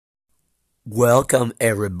Welcome,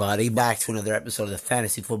 everybody, back to another episode of the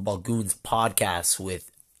Fantasy Football Goons podcast with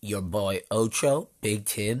your boy Ocho, Big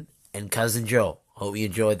Tim, and Cousin Joe. Hope you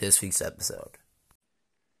enjoyed this week's episode.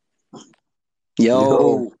 Yo,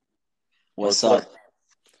 Yo, what's what's up? up?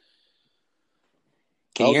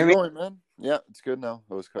 Can you How's hear it me? going, man? Yeah, it's good now.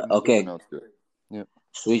 I was cutting out there, but Okay, now it's good. Yeah.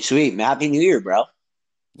 sweet. Happy New Year, bro.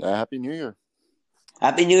 Yeah, Happy New Year.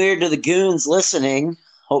 Happy New Year to the goons listening.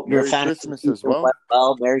 Hope your Merry fantasy Christmas as season well. went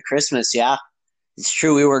well. Merry Christmas, yeah. It's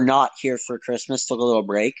true, we were not here for Christmas. Took a little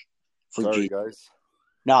break for Sorry, Jesus. guys.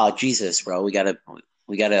 No, Jesus, bro. We gotta.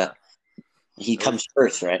 He It was comes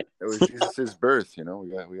first, right? it was Jesus' birth.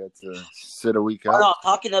 We had to sit a week Oh, no, out.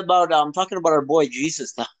 I'm talking about our boy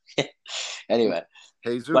Jesus now. Anyway,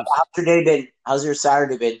 but Jesus. how's your day been? How's your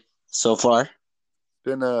Saturday been so far? It's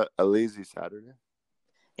been a lazy Saturday.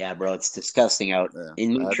 Yeah, bro, it's disgusting out Yeah,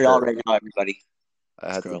 in I had Montreal to right now. Everybody, I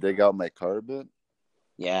it's had to gross. dig out my car a bit.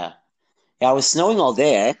 Yeah. Yeah, it was snowing all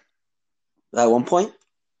day, eh? At one point?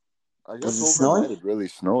 I Was guess it snowing? overnight it really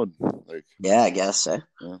snowed. Like, Yeah, I guess, eh?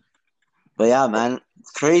 yeah. But yeah, man, it's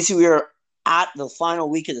crazy. We are at the final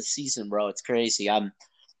week of the season, bro. It's crazy.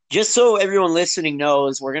 Just so everyone listening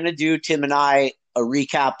knows, we're gonna do Tim and I a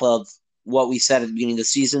recap of what we said at the beginning of the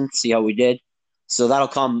season, see how we did. So that'll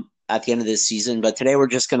come at the end of this season. But today we're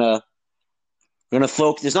just gonna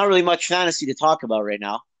focus. There's not really much fantasy to talk about right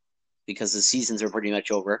now because the seasons are pretty much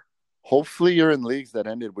over. Hopefully you're in leagues that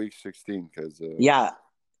ended week 16 because Yeah,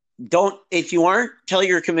 don't if you aren't, tell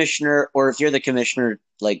your commissioner, or if you're the commissioner,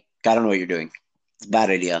 like I don't know what you're doing. It's a bad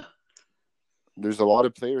idea. there's a lot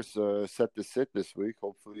of players set to sit this week.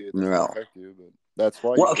 Hopefully it doesn't No. affect you, but that's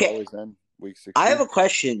why you Well, should okay. always end week 16. I have a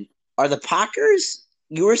question. Are the Packers?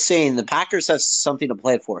 You were saying the Packers have something to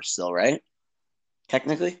play for still, right?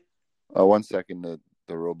 Technically. 1 second,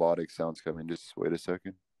 the robotic sound's coming. Just wait a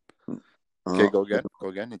second. Okay, go again. Go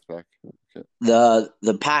again. It's back. Okay.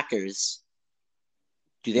 The Packers.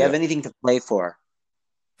 Do they have Yeah. anything to play for?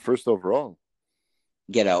 First overall,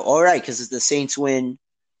 Get out. All right, because the Saints win.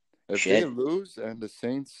 if Shit. they lose and the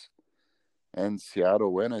Saints and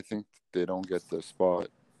Seattle win, I think they don't get the spot.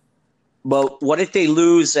 But what if they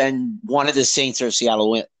lose and one of the Saints or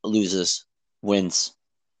Seattle wins?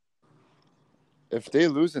 If they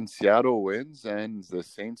lose and Seattle wins and the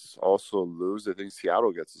Saints also lose, I think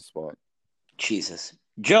Seattle gets the spot. Jesus.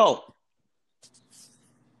 Joe.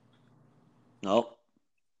 Nope.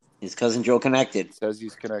 His cousin Joe connected. It says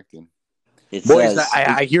he's connecting. It Boys, says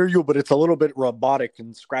I hear you, but it's a little bit robotic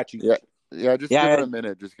and scratchy. Yeah. Just Yeah, give it a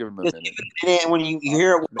minute. Just give him a minute. and when you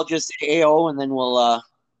hear it, we'll just say AO and then we'll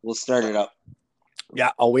start it up.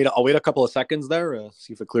 Yeah, I'll wait a couple of seconds there,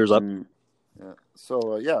 see if it clears up. Yeah.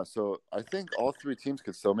 So I think all three teams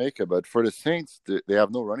could still make it, but for the Saints, they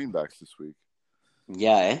have no running backs this week.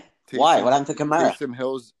 Yeah, eh? Why? What happened to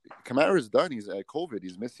Kamara? Kamara's done. He's at COVID.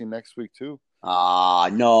 He's missing next week too.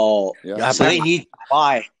 No. Yeah. So they need to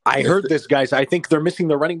buy. I heard this, guys. I think they're missing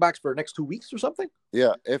their running backs for the next 2 weeks or something.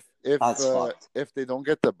 Yeah. If That's fucked. if they don't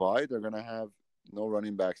get the bye, they're gonna have no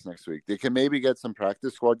running backs next week. They can maybe get some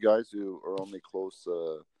practice squad guys who are only close,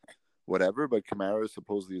 whatever. But Kamara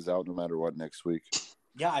supposedly is out no matter what next week.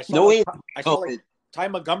 Yeah, I saw. No way. I saw Ty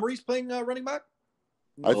Montgomery's playing running back.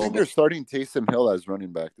 I think they're starting Taysom Hill as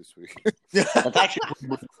running back this week.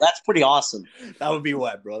 That's pretty awesome. That would be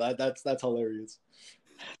what, bro. That's hilarious.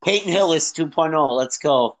 Peyton Hill is 2.0. Let's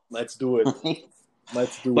go. Let's do it.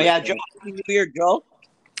 Let's do But it. yeah, Joe, happy New Year, Joe.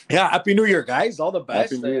 Yeah, Happy New Year, guys. All the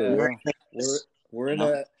best. Happy New Year. We're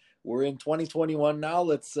in 2021 now.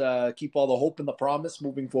 Let's keep all the hope and the promise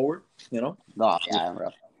moving forward. Oh, yeah, bro.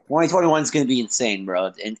 2021 is going to be insane,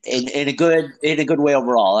 bro. In a good way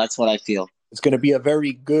overall. That's what I feel. It's going to be a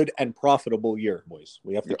very good and profitable year, boys.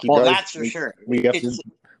 We have to keep. Well, that's for sure. We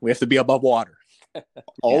have to be above water.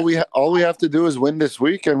 All we have to do is win this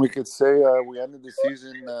week, and we could say we ended the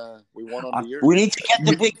season. We won on the year. We need to get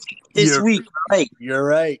the big this week, right? You're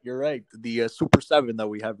right. The Super 7 that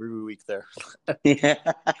we have every week there. Yeah.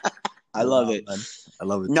 I love it. Man. I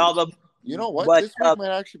love it. You know what? But, this week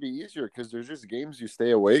might actually be easier because there's just games you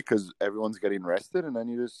stay away because everyone's getting rested, and then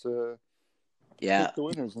you just pick the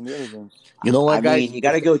winners in the other games. You know what, I guys? mean, you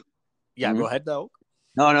got to go. Yeah, Go ahead, though.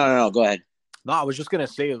 No. Go ahead. No, I was just going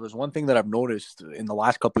to say, there's one thing that I've noticed in the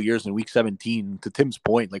last couple of years in week 17, to Tim's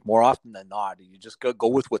point, like more often than not, you just go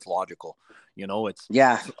with what's logical. It's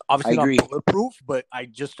obviously not bulletproof, but I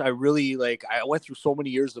really I went through so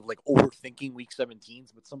many years of like overthinking week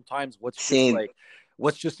 17s, but sometimes what's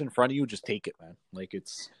just in front of you, just take it, man. Like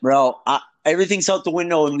it's bro, everything's out the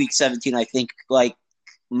window in week 17. I think like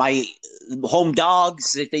my home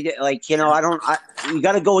dogs. If they like, you know, you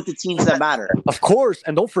got to go with the teams that matter. Of course,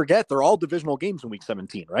 and don't forget they're all divisional games in week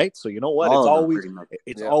 17, right? So you know what?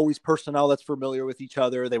 It's always personnel that's familiar with each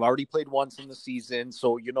other. They've already played once in the season,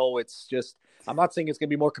 so you know it's just. I'm not saying it's going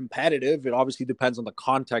to be more competitive. It obviously depends on the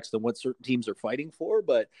context and what certain teams are fighting for,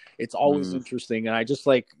 but it's always interesting. And I just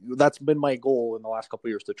that's been my goal in the last couple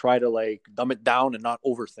of years to try to dumb it down and not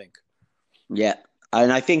overthink. Yeah,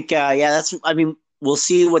 and I think we'll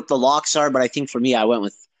see what the locks are, but I think for me, I went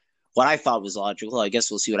with what I thought was logical. I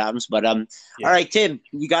guess we'll see what happens. But all right, Tim,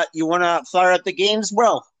 you want to fire up the games,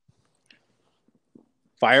 bro?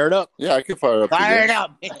 Fire it up. Yeah, I can fire up. Fire it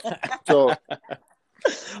up. So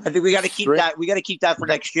I think we got to keep that. We got to keep that for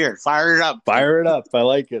next year. Fire it up. Fire it up. I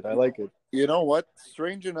like it. You know what?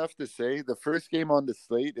 Strange enough to say, the first game on the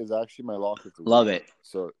slate is actually my lock of the week. Love it.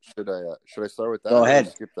 So should I start with that? Go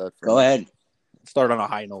ahead. Skip that. Go ahead. Start on a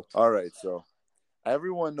high note. All right. So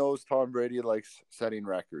everyone knows Tom Brady likes setting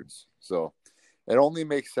records. So it only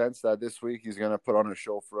makes sense that this week he's going to put on a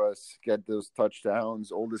show for us, get those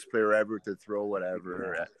touchdowns, oldest player ever to throw,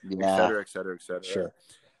 whatever, et cetera, et cetera, et cetera. Sure.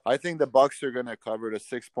 I think the Bucs are going to cover the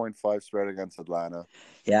 6.5 spread against Atlanta.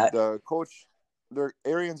 Yeah. The coach,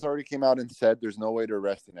 Arians already came out and said there's no way they're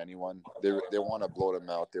resting anyone. They want to blow them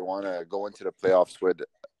out. They want to go into the playoffs with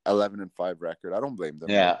 11-5 record. I don't blame them.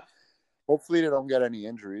 Yeah. Hopefully they don't get any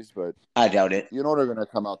injuries, but I doubt it. You know they're going to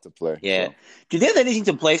come out to play. Yeah. So. Do they have anything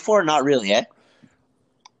to play for? Not really, eh?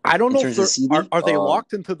 I don't know. Are they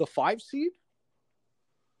locked into the 5 seed?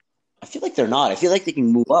 I feel like they're not. I feel like they can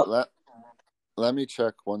move up. Let me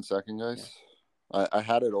check 1 second, guys. Yeah. I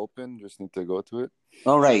had it open. Just need to go to it.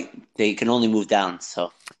 Oh, right. They can only move down.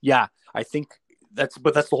 So yeah, I think that's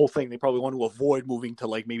the whole thing. They probably want to avoid moving to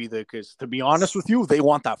because to be honest with you, they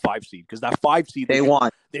want that 5 seed because that 5 seed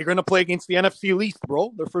they're going to play against the NFC East,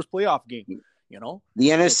 bro. Their first playoff game. You know the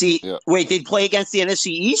NFC. Yeah. Wait, they'd play against the NFC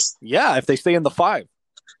East? Yeah, if they stay in the 5.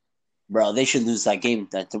 Bro, they should lose that game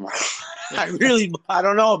tomorrow. I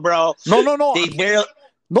don't know, bro. No. They barely.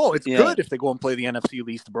 No, it's good if they go and play the NFC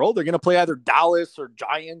East, bro. They're going to play either Dallas or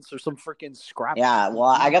Giants or some freaking scrap. Yeah, well,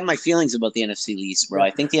 I got my feelings about the NFC East, bro.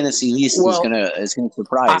 I think the NFC East is gonna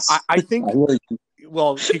surprise. I think.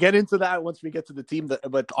 Well, to get into that once we get to the team,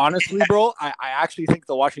 but honestly, bro, I actually think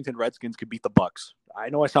the Washington Redskins could beat the Bucs. I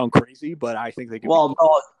know I sound crazy, but I think they could. Well,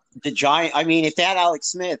 bro, the Giants. I mean, if they had Alex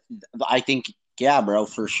Smith, I think, yeah, bro,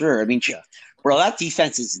 for sure. I mean, bro, that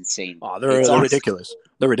defense is insane. Oh, they're ridiculous.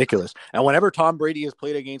 They're ridiculous. And whenever Tom Brady has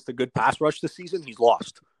played against a good pass rush this season, he's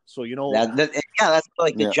lost. So, you know. That's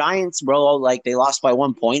like the Giants, bro. Like, they lost by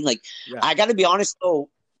 1 point. Like, I got to be honest, though.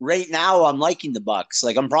 Right now, I'm liking the Bucs.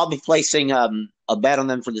 Like, I'm probably placing a bet on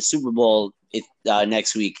them for the Super Bowl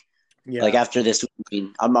next week. Yeah. Like, after this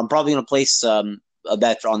week. I'm probably going to place a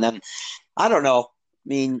bet on them. I don't know. I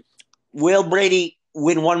mean, will Brady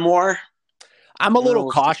win one more? I'm a little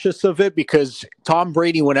cautious of it because Tom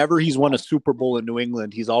Brady, whenever he's won a Super Bowl in New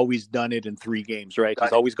England, he's always done it in 3 games, right?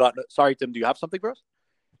 He's always gotten. Sorry, Tim, do you have something for us?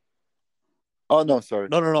 Oh, no, sorry.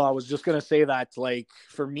 No. I was just going to say that,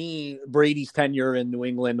 for me, Brady's tenure in New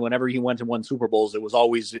England, whenever he went and won Super Bowls, it was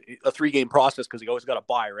always a 3-game process because he always got a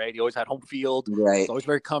bye, right? He always had home field. Right. He's always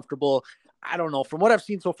very comfortable. I don't know. From what I've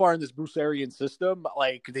seen so far in this Bruce Arians system,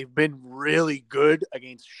 they've been really good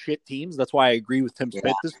against shit teams. That's why I agree with Tim's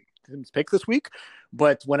pick this week.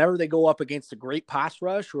 But whenever they go up against a great pass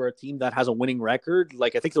rush or a team that has a winning record, I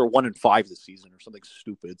think they're 1-5 this season or something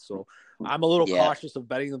stupid. So I'm a little cautious of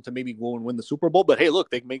betting them to maybe go and win the Super Bowl. But hey, look,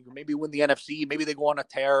 they maybe win the NFC. Maybe they go on a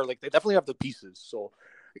tear. They definitely have the pieces. So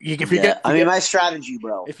my strategy,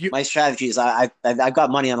 bro. My strategy is I've got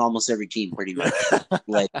money on almost every team, pretty much.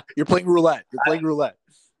 You're playing roulette.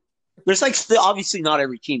 There's obviously not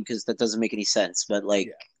every team because that doesn't make any sense. But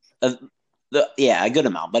a good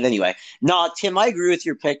amount. But anyway, no, Tim, I agree with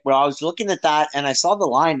your pick, bro. I was looking at that and I saw the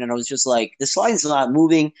line and I was just like, this line's not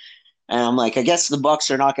moving. And I'm like, I guess the Bucs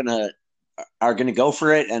are gonna go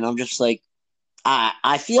for it. And I'm just like,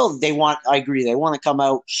 I feel I agree. They want to come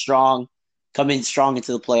in strong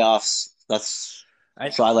into the playoffs.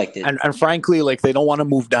 So I liked it. And frankly, they don't want to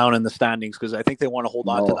move down in the standings because I think they want to hold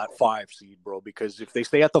on to that 5 seed, bro. Because if they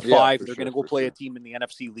stay at the 5, they're going to go play a team in the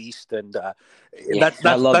NFC East, and that's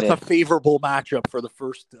a favorable matchup for the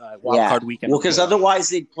first wild card weekend. Well, because otherwise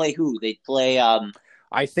they'd play who? They'd play.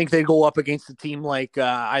 I think they'd go up against a team like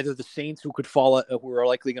either the Saints, who are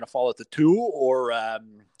likely going to fall at the 2, or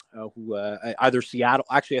either Seattle.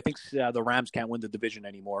 Actually, I think the Rams can't win the division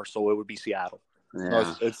anymore, so it would be Seattle. Yeah.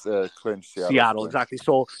 No, it's clinched Seattle, exactly.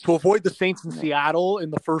 So to avoid the Saints in Seattle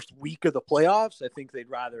in the first week of the playoffs, I think they'd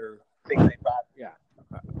rather.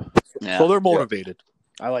 So they're motivated.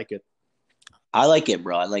 I like it. I like it,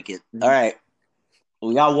 bro. I like it. All right.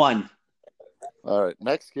 We got one. All right.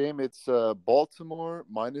 Next game, it's Baltimore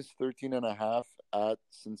minus 13.5 at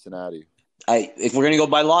Cincinnati. If we're going to go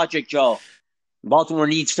by logic, Joe, Baltimore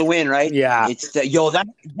needs to win, right? Yeah.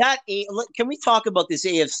 Can we talk about this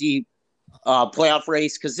AFC playoff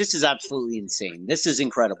race? Because this is absolutely insane. This is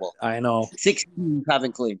incredible. I know. 6 teams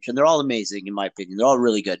haven't clinched, and they're all amazing, in my opinion. They're all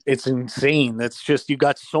really good. It's insane. It's just you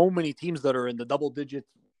got so many teams that are in the double digits,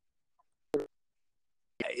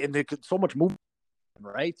 and they could so much movement,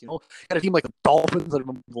 right? You got a team like the Dolphins that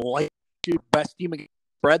are like best team against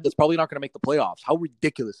spread that's probably not going to make the playoffs. How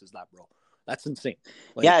ridiculous is that, bro? That's insane.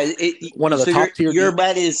 One of the top tier. Your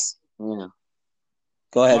bet is. Yeah.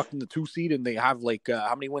 Go ahead. In the 2 seed, and they have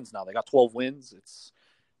how many wins now? They got 12 wins.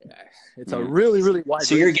 It's a really, really wide.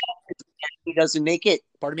 So your guess is Miami doesn't make it.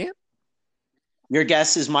 Pardon me? Your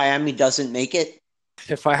guess is Miami doesn't make it.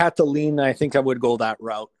 If I had to lean, I think I would go that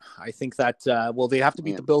route. I think that they have to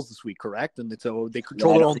beat the Bills this week, correct? And so they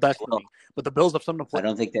control their own destiny. But the Bills have something to play.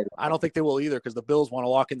 I don't think they will either, because the Bills want to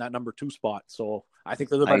lock in that number 2 spot. So I think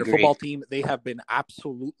they're the better football team. They have been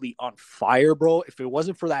absolutely on fire, bro. If it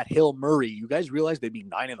wasn't for that Hail Murray, you guys realize they'd be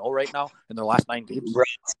 9-0 right now in their last 9 games. Right.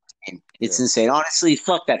 It's insane. Honestly,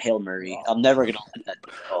 fuck that Hail Murray. I'm never gonna let that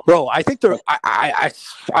go. Bro, I think they're. I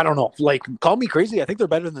don't know. Like, call me crazy. I think they're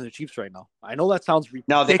better than the Chiefs right now. I know that sounds ridiculous.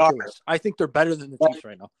 No, they are. I think they're better than the Chiefs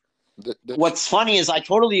right now. What's funny is I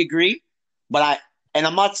totally agree, but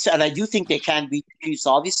I do think they can beat the Chiefs,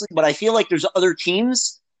 obviously. But I feel like there's other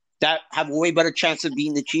teams that have a way better chance of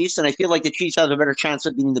beating the Chiefs, and I feel like the Chiefs have a better chance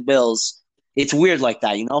of beating the Bills. It's weird like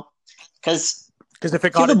that, Because if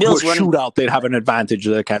it got into a shootout, they'd have an advantage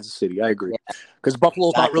of Kansas City. I agree. Because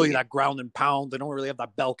Buffalo's not really that ground and pound. They don't really have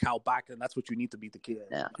that bell cow back, and that's what you need to beat the kid.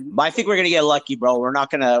 Yeah. But I think we're gonna get lucky, bro. We're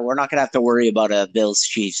not gonna have to worry about a Bills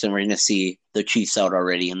Chiefs, and we're gonna see the Chiefs out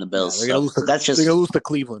already in the Bills. Yeah, they're gonna lose to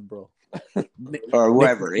Cleveland, bro. Or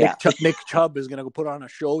whoever. Nick Chubb is gonna go put on a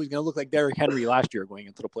show. He's gonna look like Derrick Henry last year going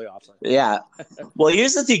into the playoffs. Yeah. Well,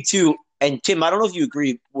 here's the thing too. And Tim, I don't know if you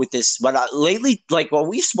agree with this, but lately, what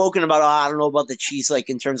we've spoken about, I don't know about the Chiefs,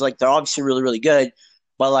 in terms of they're obviously really, really good,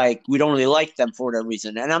 but we don't really like them for whatever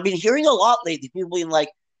reason. And I've been hearing a lot lately, people being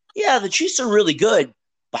yeah, the Chiefs are really good,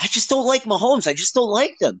 but I just don't like Mahomes. I just don't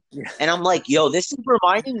like them. Yeah. And I'm like, yo, this is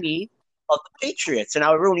reminding me of the Patriots and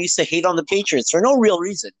how everyone used to hate on the Patriots for no real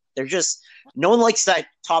reason. They're just no one likes that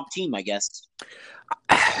top team, I guess.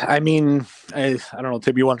 I mean, I don't know,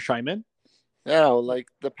 Tim, you want to chime in? Yeah,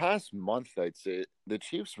 the past month, I'd say the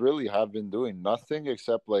Chiefs really have been doing nothing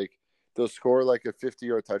except they'll score a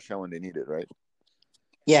 50-yard touchdown when they need it, right?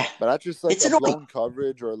 Yeah, but that's just it's a blown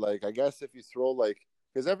coverage, or I guess if you throw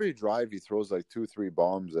because every drive he throws 2-3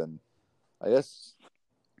 bombs, and I guess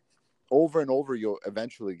over and over you'll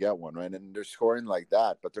eventually get one, right? And they're scoring like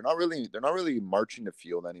that, but they're not really marching the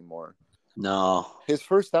field anymore. No, his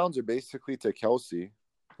first downs are basically to Kelsey.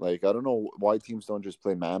 I don't know why teams don't just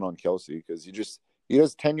play man on Kelsey, because he does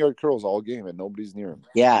 10-yard curls all game and nobody's near him.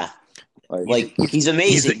 Yeah. He's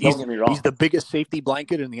amazing. Don't get me wrong. He's the biggest safety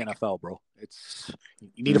blanket in the NFL, bro.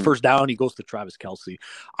 You need a first down, he goes to Travis Kelsey.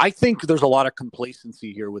 I think there's a lot of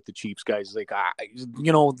complacency here with the Chiefs, guys.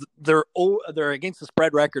 They're against the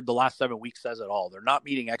spread record. The last 7 weeks says it all. They're not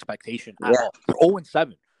meeting expectation at all. They're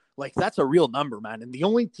 0-7. That's a real number, man. And the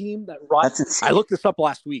only team that I looked this up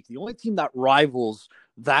last week. The only team that rivals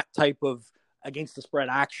that type of against the spread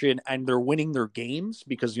action and they're winning their games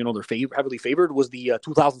because, they're heavily favored was the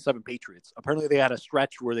 2007 Patriots. Apparently they had a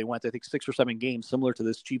stretch where they went, I think, 6 or 7 games similar to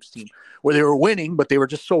this Chiefs team where they were winning, but they were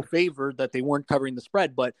just so favored that they weren't covering the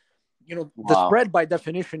spread. But, the spread by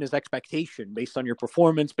definition is expectation based on your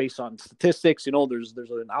performance, based on statistics. There's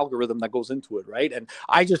an algorithm that goes into it, right? And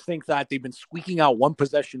I just think that they've been squeaking out one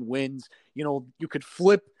possession wins. You could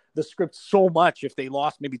flip the script so much if they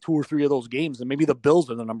lost maybe 2 or 3 of those games, and maybe the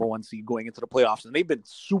Bills are the number 1 seed going into the playoffs, and they've been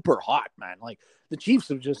super hot, man. The Chiefs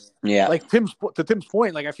have just, Tim's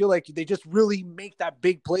point, I feel like they just really make that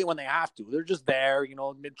big play when they have to. They're just there,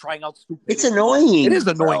 trying out stupid. It's annoying. It is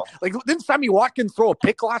annoying. Didn't Sammy Watkins throw a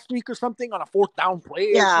pick last week or something on a 4th down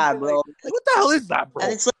play? Yeah, bro. What the hell is that, bro?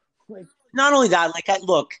 And it's not only that,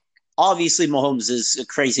 look, obviously Mahomes is a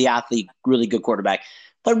crazy athlete, really good quarterback.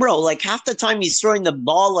 But, bro, half the time he's throwing the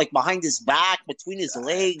ball, behind his back, between his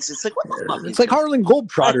legs. It's what the fuck? It's Harlem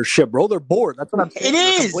Globetrotters shit, bro. They're bored. That's what I'm saying. It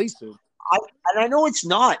is. I know it's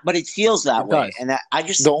not, but it feels that way. And I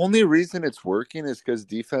just... The only reason it's working is because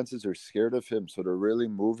defenses are scared of him, so they're really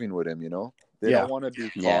moving with him, They don't want to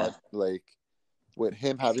be caught, with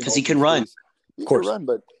him having... Because he can run. He can run,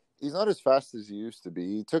 but he's not as fast as he used to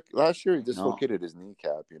be. Last year he dislocated his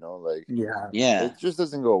kneecap, Yeah. It just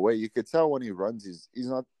doesn't go away. You could tell when he runs, he's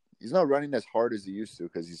not he's not running as hard as he used to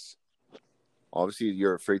because he's obviously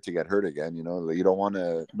you're afraid to get hurt again. You know, you don't want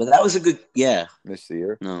to. But that was a good, miss the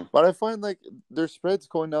year. No, but I find like their spreads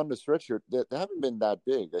going down the stretch here, they haven't been that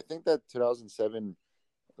big. I think that 2007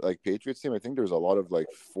 like Patriots team, I think there's a lot of like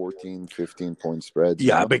 14, 15 point spreads.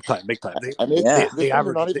 Yeah, big time. They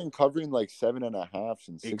average not even covering like 7.5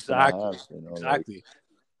 and 6.5. You know, exactly. Like,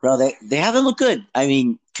 bro, they haven't looked good. I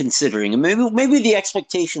mean, considering, and maybe the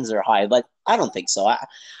expectations are high, but I don't think so.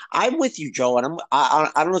 I'm with you, Joe, and I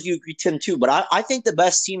don't know if you agree, Tim, too, but I think the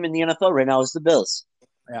best team in the NFL right now is the Bills.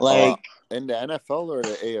 Yeah. Like in the NFL or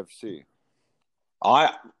the AFC?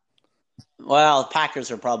 Well, Packers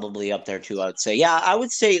are probably up there too, I would say. Yeah, I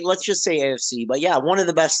would say, let's just say AFC, but yeah, one of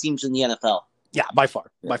the best teams in the NFL. Yeah, by far.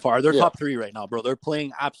 They're top 3 right now, bro. They're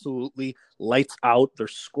playing absolutely lights out. They're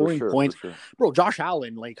scoring points. Sure. Bro, Josh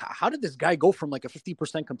Allen, like, how did this guy go from like a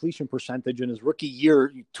 50% completion percentage in his rookie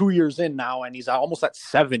year, 2 years in now, and he's almost at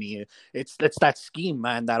 70? It's that scheme,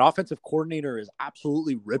 man. That offensive coordinator is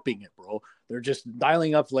absolutely ripping it, bro. They're just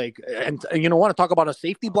dialing up like, and you know, want to talk about a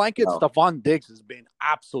safety blanket? No. Stephon Diggs has been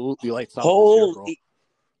absolutely lights out this year, bro.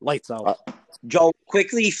 Lights out. Joe,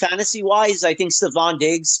 quickly, fantasy-wise, I think Stephon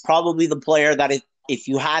Diggs probably the player that if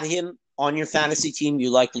you had him on your fantasy team, you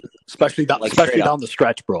likely especially down the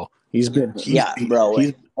stretch, bro. Bro.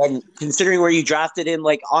 And considering where you drafted him,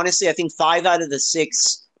 like honestly, I think 5 out of the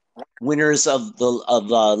 6 winners of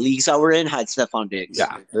the leagues that we're in had Stephon Diggs.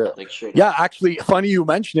 Yeah, actually, funny you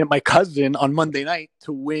mentioned it. My cousin on Monday night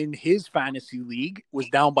to win his fantasy league was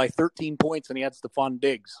down by 13 points, and he had Stephon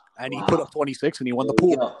Diggs, and he put up 26, and he won the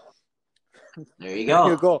pool. There you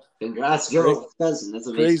go. Congrats, Joe. Cousin. That's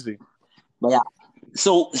amazing. Crazy. But yeah.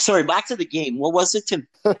 So, sorry, back to the game. What was it, Tim?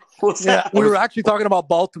 We were actually talking about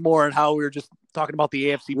Baltimore and how we were just talking about the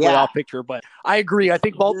AFC playoff picture, but I agree. I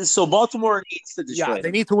think Baltimore needs to destroy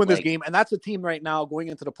they need to win this game, and that's a team right now going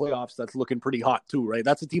into the playoffs that's looking pretty hot too, right?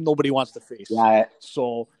 That's a team nobody wants to face. Yeah.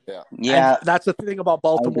 So, yeah. That's the thing about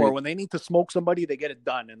Baltimore. When they need to smoke somebody, they get it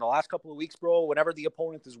done. In the last couple of weeks, bro, whenever the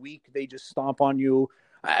opponent is weak, they just stomp on you.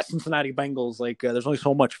 Cincinnati Bengals, there's only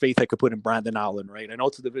so much faith I could put in Brandon Allen, right? I know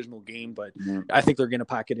it's a divisional game, but I think they're going to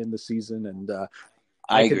pack it in this season, and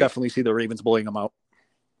I could definitely see the Ravens blowing them out.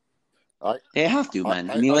 They have to,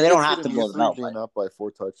 man. I mean, they don't have to blow them out. Being up by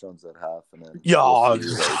 4 touchdowns at half, and then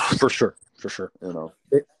for sure. You know,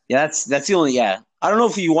 that's the only. Yeah, I don't know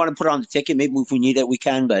if you want to put it on the ticket. Maybe if we need it, we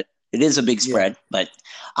can. But it is a big spread. But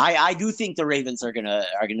I do think the Ravens are gonna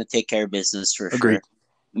take care of business for Agreed.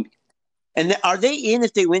 sure. And are they in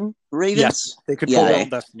if they win, Ravens? Yes, they control their own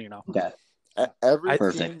destiny now. Okay.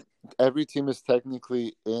 Every team is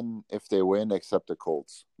technically in if they win, except the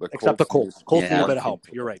Colts. Except the Colts. Colts need a bit of help.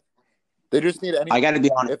 You're right. They just need any. I got to be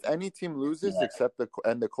honest. If any team loses, except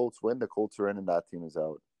the Colts win, the Colts are in, and that team is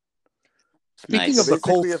out. Speaking of the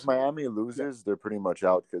Colts, if Miami loses, they're pretty much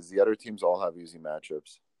out because the other teams all have easy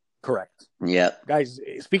matchups. Correct. Yeah. Guys,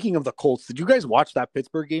 speaking of the Colts, did you guys watch that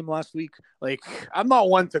Pittsburgh game last week? Like, I'm not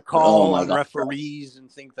one to call on referees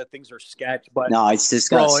and think that things are sketch, but no, it's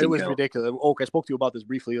disgusting. Bro, it was ridiculous. I spoke to you about this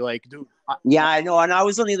briefly. Like, dude. I know. And I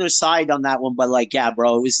was on the other side on that one, but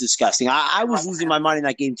bro, it was disgusting. I was losing my mind in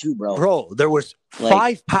that game too, bro. Bro, there was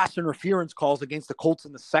 5 pass interference calls against the Colts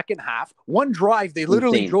in the second half. One drive, they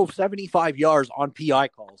literally drove 75 yards on PI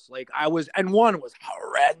calls. And one was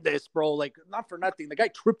horrendous, bro. Like, not for nothing. The guy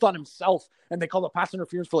tripped on himself, and they called a pass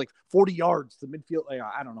interference for 40 yards to midfield.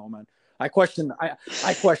 I don't know, man. I question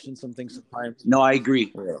some things sometimes. No, I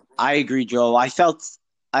agree. Yeah. I agree, Joe. I felt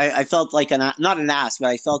like not an ass, but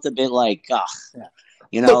I felt a bit like,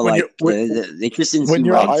 you know, they just didn't seem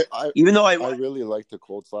right. Even though I really liked the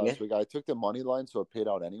Colts last week. I took the money line, so it paid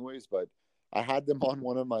out anyways. But I had them on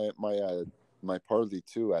one of my parlay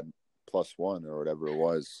too at +1 or whatever it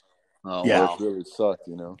was. Oh, yeah, it really sucked,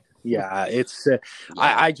 you know. Yeah, it's.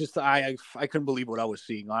 I couldn't believe what I was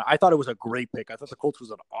seeing. I thought it was a great pick. I thought the Colts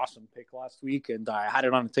was an awesome pick last week, and I had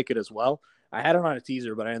it on a ticket as well. I had it on a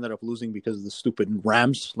teaser, but I ended up losing because of the stupid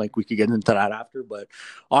Rams. Like, we could get into that after, but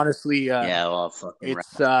honestly,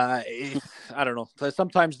 it's I don't know.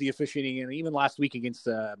 Sometimes the officiating, and even last week against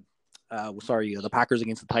the Packers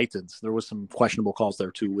against the Titans, there was some questionable calls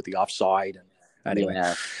there too with the offside. And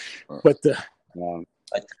anyway, but so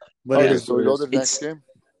we go to the next game.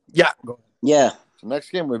 Yeah. Yeah. So next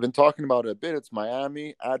game we've been talking about it a bit. It's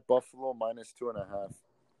Miami at Buffalo -2.5.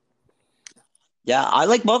 Yeah, I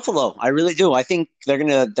like Buffalo. I really do. I think they're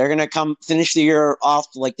gonna come finish the year off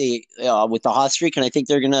like they with the hot streak, and I think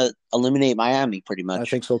they're gonna eliminate Miami pretty much. I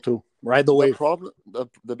think so too. Ride the wave.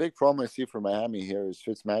 The big problem I see for Miami here is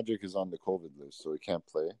Fitzmagic is on the COVID list, so he can't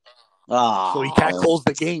play. So he can't close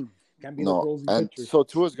the game. Can't be those rosy and pictures. so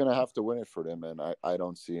Tua's gonna have to win it for them, and I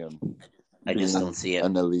don't see him. I just don't see it.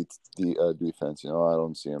 An elite defense, I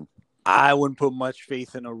don't see him. I wouldn't put much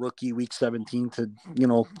faith in a rookie week 17 to,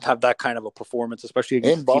 have that kind of a performance, especially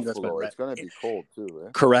against in a Buffalo. team that's been It's going to be cold too,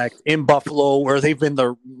 right? Correct. In Buffalo, where they've been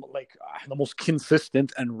the most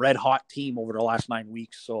consistent and red hot team over the last 9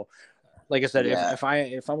 weeks. So, like I said, if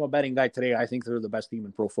I'm a betting guy today, I think they're the best team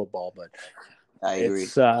in pro football. But I agree.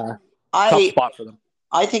 It's tough spot for them.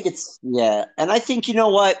 I think and I think you know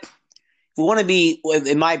what, if we want to be,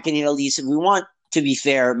 in my opinion at least, if we want to be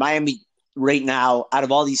fair, Miami right now, out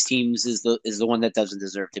of all these teams, is the one that doesn't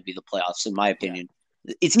deserve to be the playoffs, in my opinion.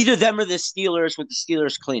 Yeah. It's either them or the Steelers, with the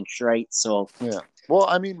Steelers clinched, right? So yeah. Well,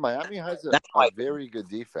 I mean, Miami has a very good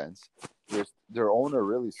defense. Their owner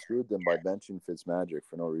really screwed them by benching Fitzmagic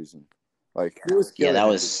for no reason. Like, he was killing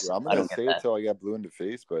I'm gonna say it till I get blue in the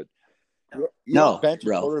face, but bench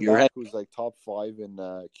a quarterback who's like top 5 in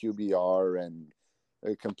QBR and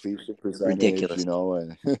completion percentage, ridiculous.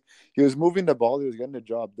 And he was moving the ball. He was getting the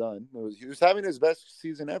job done. He was having his best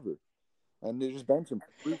season ever, and they just benched him.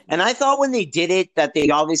 And I thought when they did it that they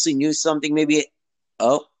obviously knew something. Maybe,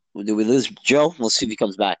 did we lose Joe? We'll see if he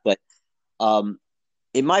comes back. But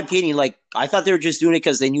in my opinion, I thought they were just doing it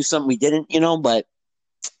because they knew something we didn't, But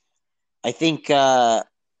I think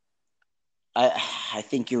I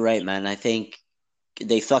think you're right, man. I think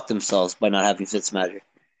they fucked themselves by not having Fitzmagic.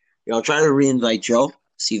 I'll try to reinvite Joe,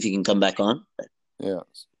 see if he can come back on. Yeah.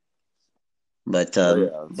 But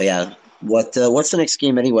yeah. What's the next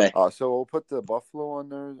game anyway? So we'll put the Buffalo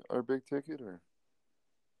on our big ticket, or?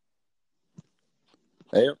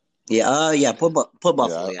 Hey. Yeah. Put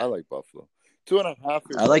Buffalo. Yeah, I like Buffalo. 2.5.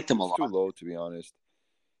 I like them a lot. Too low, to be honest.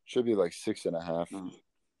 Should be like 6.5.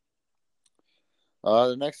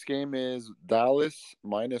 The next game is Dallas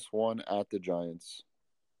 -1 at the Giants.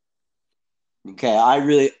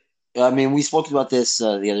 Okay, we spoke about this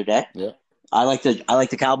the other day. Yeah, I like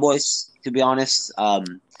the Cowboys, to be honest. I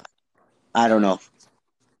don't know,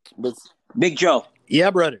 but Big Joe.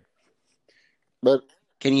 Yeah, brother. But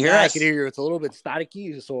can you hear us? I can hear you. It's a little bit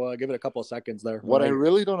staticky, so give it a couple of seconds there. What I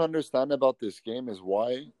really don't understand about this game is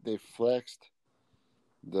why they flexed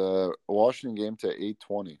the Washington game to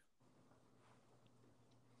 8:20.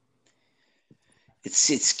 It's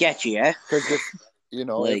sketchy, eh? Because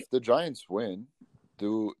if the Giants win,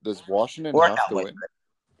 does Washington have to win?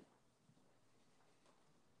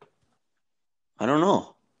 I don't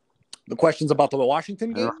know. The question's about the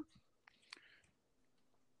Washington game?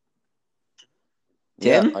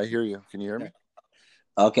 Tim? Yeah, I hear you. Can you hear me?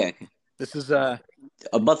 Okay. This is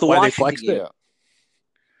about the Washington game.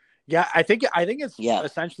 Yeah, I think it's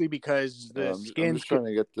essentially because the Skins. I'm just trying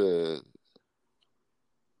to get the.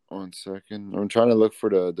 1 second. I'm trying to look for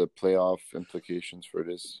the playoff implications for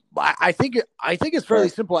this. I think it's fairly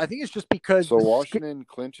simple. I think it's just because Washington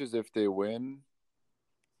clinches if they win.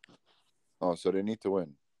 Oh, so they need to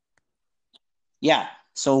win. Yeah.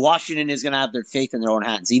 So Washington is going to have their fate in their own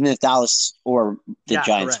hands, even if Dallas or the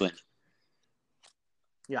Giants win.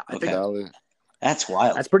 Yeah, I think that's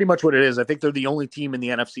wild. That's pretty much what it is. I think they're the only team in the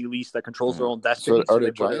NFC East that controls their own destiny. So are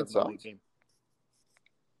the Giants out?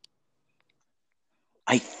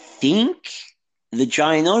 I think the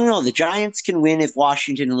Giants. No. The Giants can win if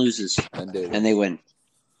Washington loses, and they win.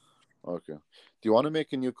 Okay. Do you want to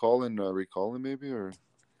make a new call and recall him, maybe, or?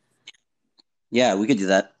 Yeah, we could do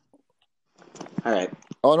that. All right.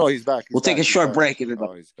 Oh no, he's back. We'll take a short break,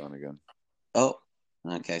 everybody. Oh, he's gone again. Oh,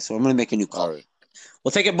 okay. So I'm going to make a new call. All right.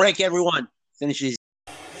 We'll take a break, everyone. Finish these.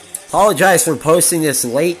 Apologize for posting this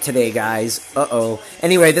late today, guys.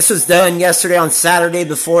 Anyway, this was done yesterday on Saturday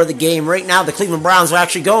before the game. Right now, the Cleveland Browns are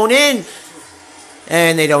actually going in,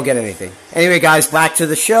 and they don't get anything. Anyway, guys, back to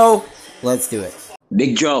the show. Let's do it.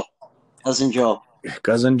 Big Joe. Cousin Joe.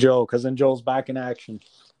 Cousin Joe's back in action.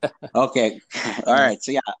 Okay. All right.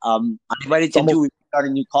 So, I invited Tim to start a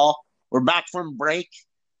new call. We're back from break.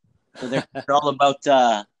 So they're all about,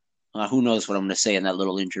 who knows what I'm going to say in that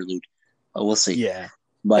little interlude. We'll see. Yeah.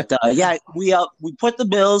 But, we put the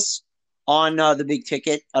Bills on the big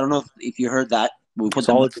ticket. I don't know if you heard that. We put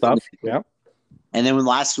solid stuff. Yeah. And then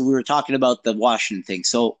last we were talking about the Washington thing.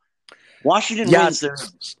 So Washington wins their.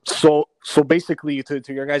 So basically,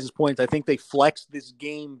 to your guys' point, I think they flexed this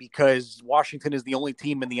game because Washington is the only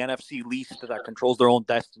team in the NFC East that controls their own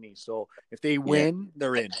destiny. So if they win,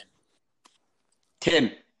 they're in.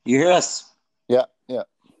 Tim, you hear us? Yeah.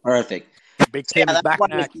 Perfect. Big Tim is back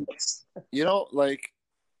in action.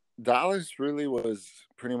 Dallas really was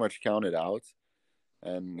pretty much counted out.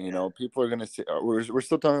 And, people are going to say, we're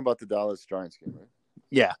still talking about the Dallas Giants game, right?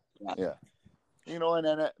 Yeah. And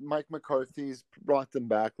then Mike McCarthy's brought them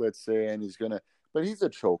back, let's say, and he's going to But he's a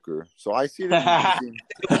choker, so I see them losing.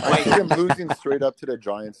 I see them losing straight up to the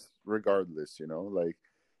Giants, regardless. Like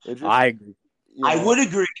I agree. I would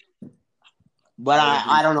agree, but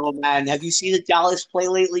I don't know, man. Have you seen the Dallas play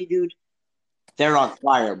lately, dude? They're on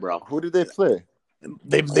fire, bro. Who did they play?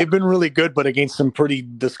 They've been really good, but against some pretty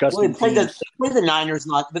disgusting teams. They play the Niners,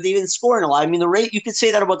 but they've been scoring a lot. I mean, you could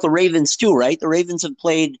say that about the Ravens too, right? The Ravens have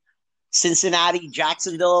played Cincinnati,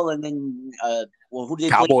 Jacksonville, and then who did they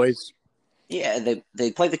Cowboys. Play? Yeah,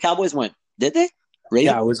 they played the Cowboys. When did they?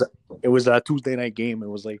 Ravens? Yeah, it was a Tuesday night game. It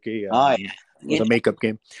was like it was a makeup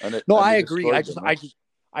game. I agree.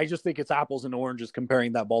 I just think it's apples and oranges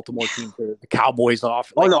comparing that Baltimore team to the Cowboys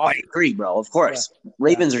off. I agree, bro. Of course, yeah.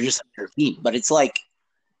 Ravens are just their feet, but it's like,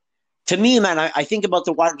 to me, man, I think about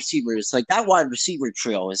the wide receivers. Like, that wide receiver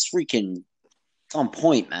trio is freaking on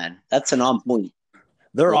point, man. That's an on point.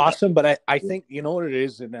 They're awesome, but I think, you know what it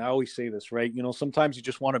is, and I always say this, right? Sometimes you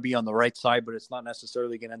just want to be on the right side, but it's not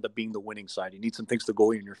necessarily going to end up being the winning side. You need some things to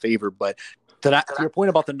go in your favor. But to your point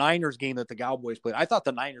about the Niners game that the Cowboys played, I thought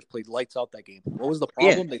the Niners played lights out that game. What was the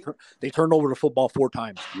problem? Yeah. They turned over the football 4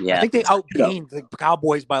 times. Yeah. I think they outgained the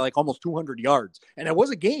Cowboys by like almost 200 yards. And it was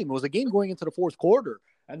a game. It was a game going into the fourth quarter.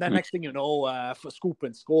 And then next thing you know, scoop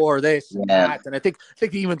and score this and that. And I think they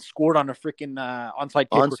even scored on a freaking onside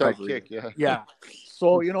kick. Yeah.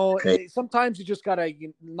 So, sometimes you just got to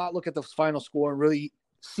not look at the final score and really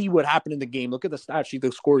see what happened in the game. Look at the stat sheet,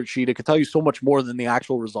 the score sheet. It can tell you so much more than the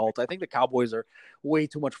actual result. I think the Cowboys are way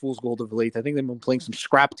too much fool's gold of late. I think they've been playing some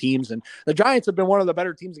scrap teams, and the Giants have been one of the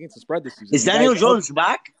better teams against the spread this season. Is Daniel Jones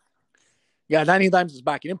back? Yeah, 90 times is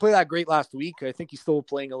back. He didn't play that great last week. I think he's still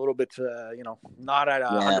playing a little bit, not at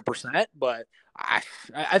 100%. But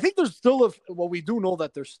I think there's still we do know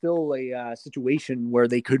that there's still a situation where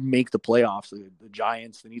they could make the playoffs. The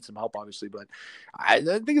Giants, they need some help, obviously. But I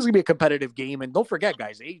think it's going to be a competitive game. And don't forget,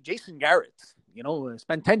 guys, Jason Garrett,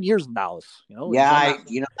 spent 10 years in Dallas. Yeah,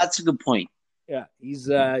 that's a good point. Yeah, he's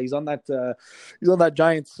on that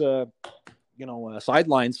Giants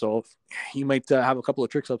sideline, so he might have a couple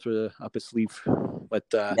of tricks up his sleeve. But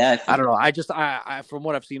I don't know. I from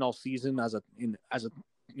what I've seen all season as a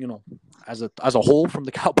whole from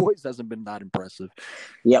the Cowboys, hasn't been that impressive.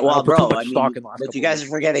 Yeah, well, bro, but you guys are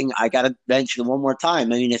forgetting. I got to mention one more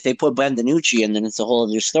time. I mean, if they put Ben DiNucci in, then it's a whole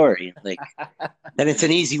other story. Like, then it's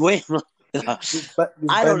an easy win.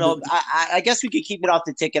 I don't know. I guess we could keep it off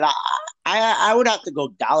the ticket. I would have to go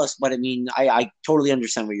Dallas, but I mean, I totally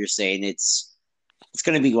understand what you're saying. It's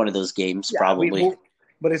going to be one of those games, probably.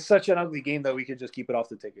 But it's such an ugly game that we could just keep it off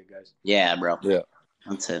the ticket, guys. Yeah, bro. Yeah.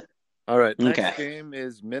 That's it. All right. Next game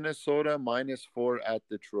is Minnesota -4 at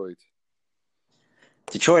Detroit.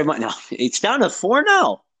 Detroit, no, it's down to 4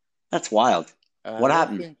 now. That's wild. What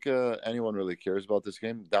happened? I don't think anyone really cares about this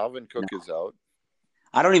game. Dalvin Cook is out.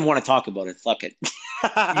 I don't even want to talk about it. Fuck it.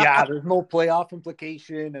 Yeah, there's no playoff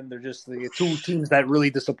implication, and they're just the 2 teams that really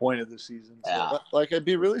disappointed this season. So. Yeah. Like, I'd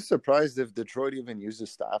be really surprised if Detroit even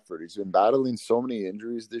uses Stafford. He's been battling so many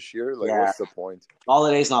injuries this year. What's the point?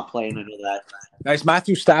 Holiday's not playing into that. Guys,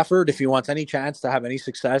 Matthew Stafford, if he wants any chance to have any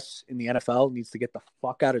success in the NFL, needs to get the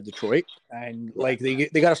fuck out of Detroit. And, they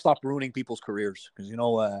got to stop ruining people's careers. Because, we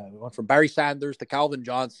went from Barry Sanders to Calvin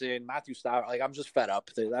Johnson, Matthew Stafford. I'm just fed up.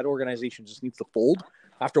 That organization just needs to fold.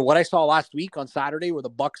 After what I saw last week on Saturday, where the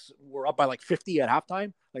Bucks were up by 50 at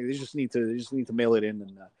halftime, they just need to mail it in.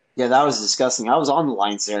 And yeah, that was disgusting. I was on the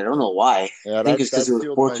lines there. I don't know why. Yeah, I think it's because it was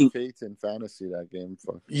 14 faith in fantasy that game.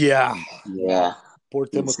 Yeah. Poor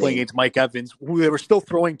Tim was playing Insane. against Mike Evans, who they were still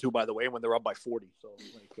throwing to, by the way, when they were up by 40. So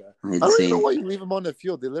I don't even know why you leave him on the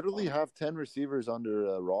field. They literally have 10 receivers on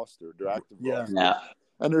their roster, their active roster. Yeah.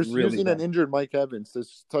 And they're using an injured Mike Evans to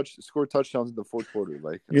score touchdowns in the fourth quarter.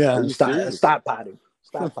 Stop padding.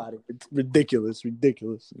 Stop fighting. It's ridiculous.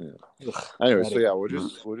 Yeah. Anyway, so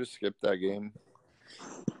we'll just skip that game.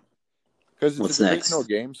 Because it's a divisional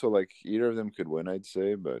game, so either of them could win, I'd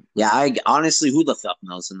say. But yeah, honestly, who the fuck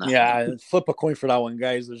knows in that? Yeah, flip a coin for that one,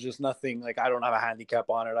 guys. There's just nothing. I don't have a handicap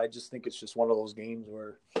on it. I just think it's just one of those games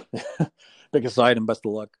where pick a side and best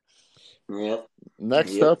of luck. Yep.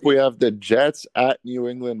 Next up, we have the Jets at New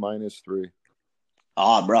England -3.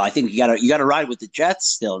 Oh, bro, I think you gotta ride with the Jets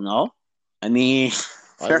still. No, I mean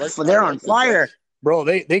they're on fire. Bro,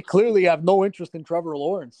 they clearly have no interest in Trevor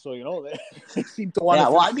Lawrence, so they seem to want to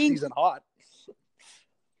finish the season hot.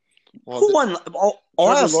 Well, who won?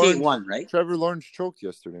 Ohio State won, right? Trevor Lawrence choked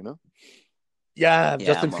yesterday, no? Yeah,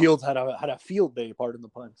 Justin Fields had a field day, pardon the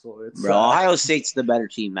pun. So it's Ohio State's the better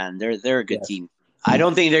team, man. They're a good team. I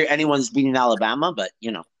don't think anyone's beating Alabama, but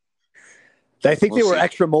I think they were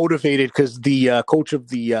extra motivated because the coach of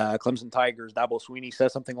the Clemson Tigers, Dabo Sweeney,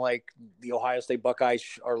 said something like the Ohio State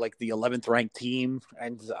Buckeyes are like the 11th ranked team,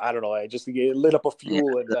 and I don't know, it lit up a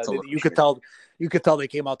fuel, and you could tell they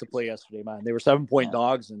came out to play yesterday, man. They were 7-point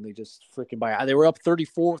dogs, and they just freaking they were up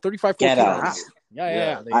 35, 14 and a half.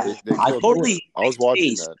 Yeah. I was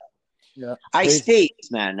watching that. Yeah, I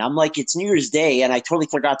spaced, man. I'm like, it's New Year's Day, and I totally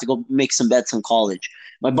forgot to go make some bets in college.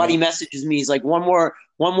 My buddy messages me. He's like, one more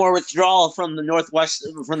withdrawal from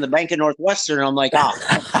the Bank of Northwestern. I'm like,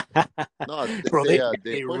 No, they pushed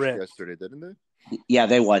yesterday, didn't they? Yeah,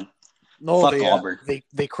 they won. No, Auburn.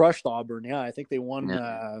 They crushed Auburn. Yeah, I think they won.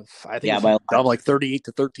 Yeah. I think by like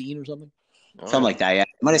 38-13 or something. Something like that. Yeah,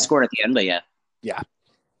 might have scored at the end, but yeah,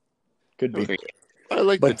 could be. I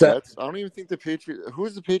like the Jets. I don't even think the Patriots. Who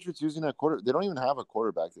is the Patriots using that quarter? They don't even have a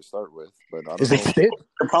quarterback to start with. But I don't know.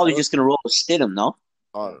 They're probably just going to roll with Stidham, no?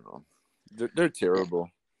 I don't know. They're terrible.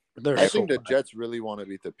 I think the Jets really want to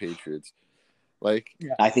beat the Patriots. I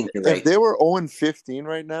think you're right. If they were 0-15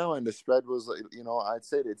 right now, and the spread was, I'd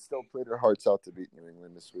say they'd still play their hearts out to beat New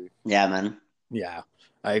England this week. Yeah, man. Yeah,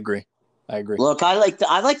 I agree. Look, I like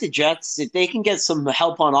the Jets. If they can get some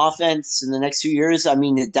help on offense in the next few years, I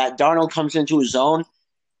mean, that Darnold comes into his own.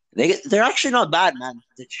 They're actually not bad, man.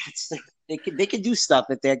 The Jets, they can do stuff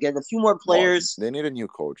if they get a few more players. They need a new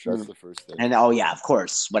coach. That's the first thing. And of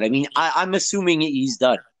course. But I mean, I'm assuming he's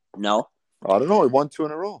done. No, I don't know. He won 2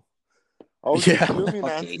 in a row. I was assuming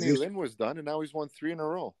Anthony Lynn was done, and now he's won 3 in a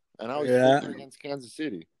row. And now he's against Kansas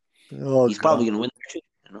City. He's probably going to win there too.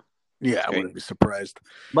 Yeah, I wouldn't be surprised.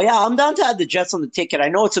 But yeah, I'm down to add the Jets on the ticket. I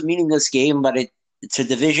know it's a meaningless game, but it's a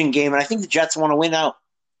division game, and I think the Jets want to win out.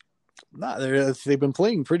 Nah, they've been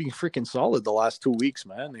playing pretty freaking solid the last 2 weeks,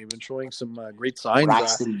 man. They've been showing some great signs.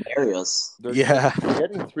 Braxton Berrios. They're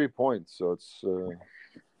getting 3 points, so it's.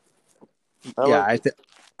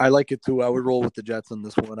 I like it too. I would roll with the Jets on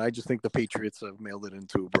this one. I just think the Patriots have mailed it in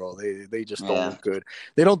too, bro. They just don't look good.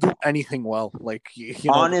 They don't do anything well.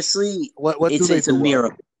 Honestly, it's a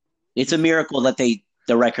miracle. It's a miracle that the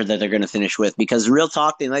record that they're going to finish with, because real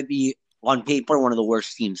talk, they might be on paper one of the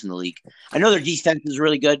worst teams in the league. I know their defense is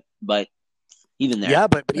really good, but even there. Yeah,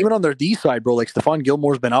 but even on their D side, bro, like Stephon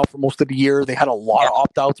Gilmore's been out for most of the year. They had a lot of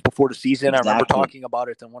opt-outs before the season. Exactly. I remember talking about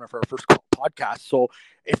it in one of our first podcasts. So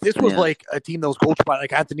if this was like a team that was coached by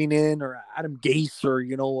like Anthony Ninn or Adam Gase or,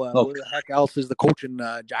 who the heck else is the coach in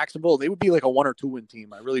Jacksonville, they would be like a 1 or 2 win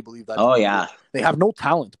team. I really believe that. Oh, yeah. They have no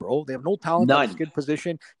talent, bro. They have no talent at the skid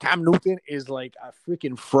position. Cam Newton is like a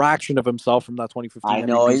freaking fraction of himself from that 2015. I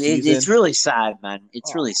know. It's really sad, man.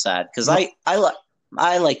 It's really sad because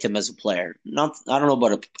I liked him as a player. I don't know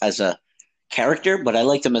about as a character, but I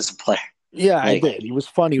liked him as a player. Yeah, I did. He was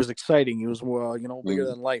fun. He was exciting. He was, bigger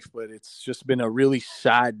than life. But it's just been a really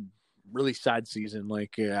sad season.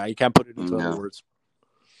 Like, you can't put it into other words.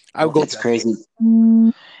 I would go. It's crazy.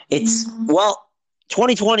 It's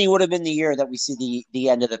 2020 would have been the year that we see the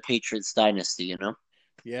end of the Patriots dynasty.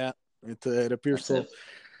 Yeah, it appears so.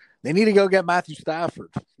 They need to go get Matthew Stafford.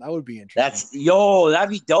 That would be interesting. That'd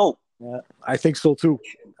be dope. Yeah, I think so too.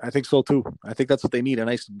 I think that's what they need. A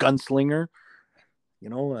nice gunslinger.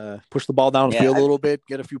 Push the ball down the field a little bit,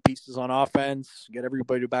 get a few pieces on offense, get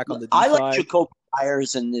everybody back on the D side. I like Jacoby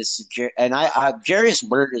Myers in this, and Jarius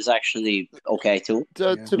Byrd is actually okay too.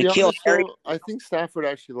 To be honest, I think Stafford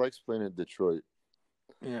actually likes playing in Detroit.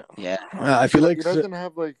 Yeah. I feel like he doesn't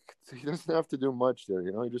have to do much there.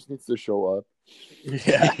 He just needs to show up.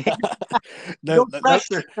 Yeah.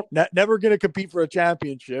 Never gonna compete for a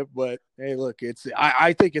championship, but hey, look,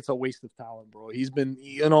 I think it's a waste of talent, bro. He's been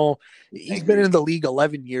he's been in the league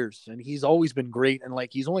 11 years, and he's always been great. And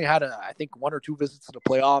like he's only had I think 1 or 2 visits to the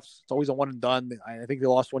playoffs. It's always a one and done. I think they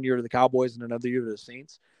lost 1 year to the Cowboys and another year to the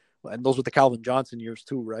Saints, and those were the Calvin Johnson years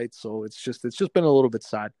too, right? So it's just been a little bit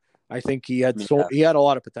sad. I think he had a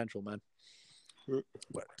lot of potential, man.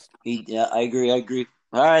 I agree.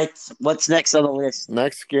 All right, what's next on the list?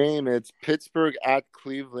 Next game, it's Pittsburgh at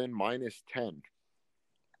Cleveland -10.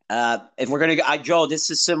 If we're gonna, Joe, this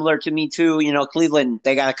is similar to me too. Cleveland,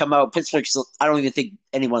 they gotta come out. Pittsburgh, I don't even think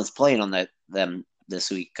anyone's playing on them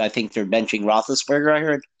this week. I think they're benching Roethlisberger. I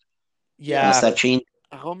heard. Yeah, unless that changed.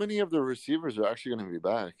 How many of the receivers are actually going to be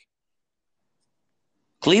back?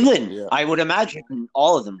 Cleveland, I would imagine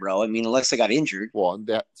all of them, bro. I mean, unless they got injured. Well,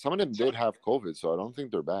 some of them did have COVID, so I don't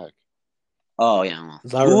think they're back. Oh, yeah.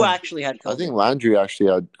 Who actually had COVID? I think Landry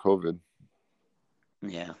actually had COVID.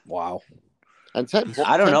 Yeah. Wow. And 10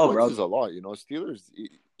 I don't know, bro. Is a lot. Steelers,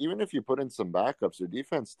 even if you put in some backups, their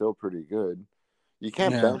defense is still pretty good. You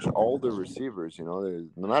can't bench all the receivers, no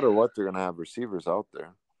matter what, they're going to have receivers out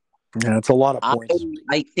there. Yeah, it's a lot of points.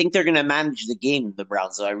 I think they're going to manage the game, the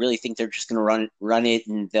Browns. So I really think they're just going to run it,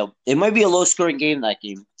 and it might be a low-scoring game, that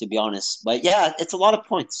game, to be honest. But, yeah, it's a lot of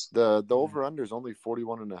points. The over-under is only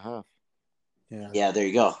 41.5. Yeah, there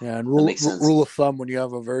you go. Yeah, and rule of thumb, when you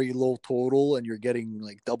have a very low total and you're getting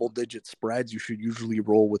like double-digit spreads, you should usually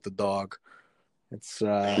roll with the dog. It's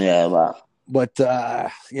But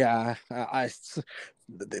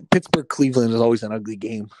Pittsburgh Cleveland is always an ugly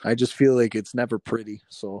game. I just feel like it's never pretty.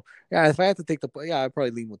 So yeah, if I had to take I'd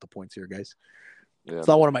probably lean with the points here, guys. Yeah, it's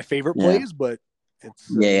not one of my favorite plays, but it's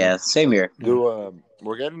same here.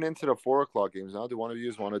 We're getting into the 4:00 games now. Do one of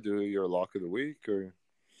you want to do your lock of the week or?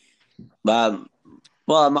 Well,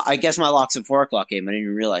 I guess my lock's a 4:00 game. I didn't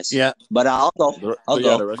even realize. Yeah, but I'll go. Hopefully,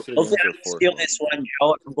 I don't steal this one,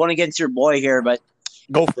 Joe. I'm going against your boy here, but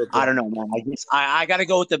go for it. I don't know, man. I got to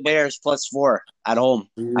go with the Bears +4 at home.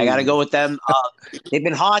 I got to go with them. They've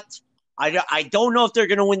been hot. I don't know if they're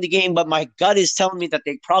going to win the game, but my gut is telling me that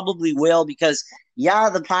they probably will because,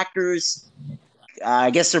 the Packers. I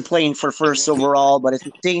guess they're playing for first overall, but if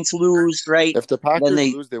the Saints lose, right? If the Packers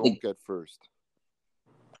lose, they won't get first.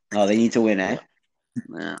 Oh, they need to win, eh?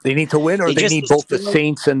 Yeah. They need to win, or they need both the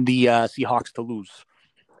Saints and the Seahawks to lose.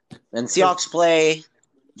 And Seahawks play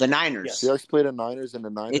the Niners. Seahawks play the Niners, and the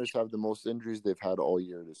Niners have the most injuries they've had all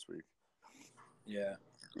year this week. Yeah.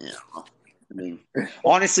 I mean,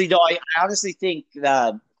 honestly, though, I honestly think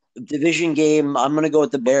the division game, I'm going to go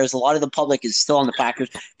with the Bears. A lot of the public is still on the Packers.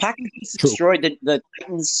 Packers just destroyed the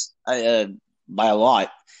Titans by a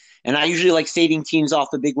lot. And I usually like fading teams off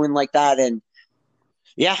the big win like that. And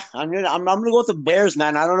yeah, I'm gonna go with the Bears,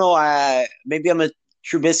 man. I don't know. Maybe I'm a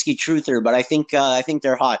Trubisky truther, but I think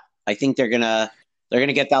they're hot. I think they're gonna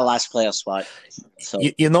get that last playoff spot. So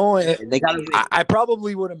they got. I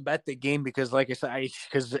probably wouldn't bet the game because, like I said,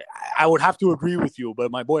 because I would have to agree with you.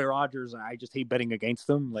 But my boy Rodgers, I just hate betting against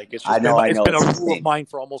him. Like it's been a rule of mine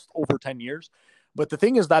for almost over 10 years. But the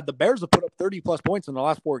thing is that the Bears have put up 30+ points in the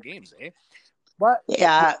last 4 games, eh? But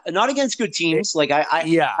not against good teams. Like I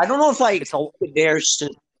don't know if I expect the Bears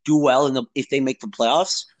to do well if they make the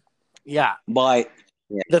playoffs. Yeah, but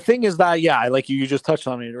the thing is that like you just touched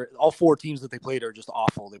on it. All 4 teams that they played are just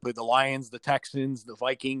awful. They played the Lions, the Texans, the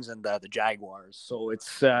Vikings, and the Jaguars. So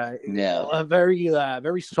it's a very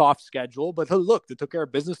very soft schedule. But look, they took care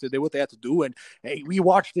of business. They did what they had to do. And hey, we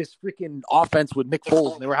watched this freaking offense with Nick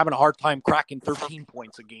Foles, and they were having a hard time cracking 13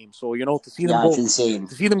 points a game. So to see them go, insane.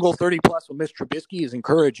 To see them go 30+ with Mitch Trubisky is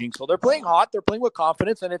encouraging. So they're playing hot. They're playing with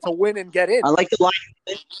confidence, and it's a win and get in. I like the line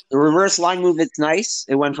movement. The reverse line move. It's nice.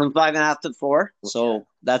 It went from 5.5 to 4. So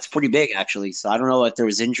that's pretty big, actually. So I don't know if there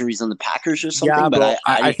was injuries on the Packers or something. Yeah, but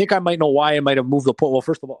I think I might know why it might have moved the point. Well,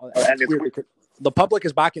 first of all, the public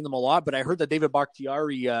is backing them a lot, but I heard that David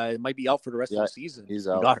Bakhtiari might be out for the rest of the season. He's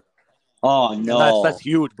out. Oh, no. That's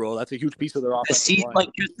huge, bro. That's a huge piece of their offense. Is he like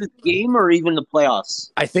just this game or even the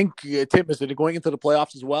playoffs? I think, Tim, is it going into the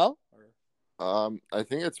playoffs as well? I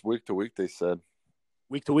think it's week to week, they said.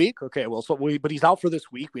 Week to week? Okay, well, but he's out for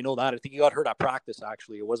this week. We know that. I think he got hurt at practice,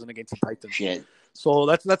 actually. It wasn't against the Titans. Shit. So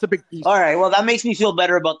that's a big piece. All right, well, that makes me feel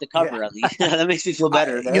better about the cover, at least. That makes me feel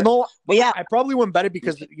better. But I probably wouldn't bet it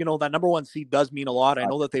because, that number 1 seed does mean a lot. I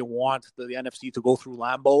know that they want the NFC to go through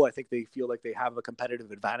Lambeau. I think they feel like they have a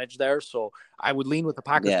competitive advantage there. So I would lean with the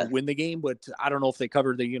Packers to win the game, but I don't know if they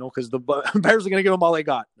cover because the Bears are going to give them all they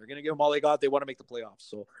got. They're going to give them all they got. They want to make the playoffs.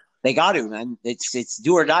 So they got to, man. It's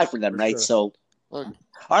do or die for them, right? Sure. So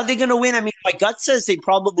are they going to win? I mean, my gut says they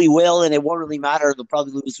probably will, and it won't really matter. They'll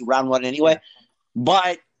probably lose round 1 anyway.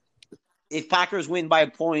 But if Packers win by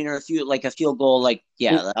a point or a field goal, who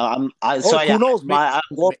knows?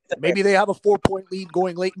 Maybe they have a 4-point lead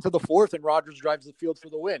going late into the 4th, and Rodgers drives the field for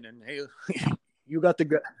the win. And hey, you get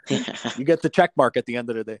the check mark at the end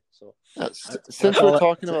of the day. So since we're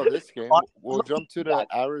talking about this game, we'll jump to the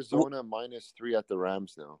Arizona -3 at the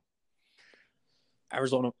Rams now.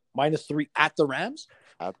 Arizona -3 at the Rams?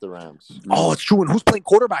 At the Rams. Oh, it's true. And who's playing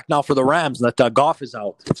quarterback now for the Rams? That Goff is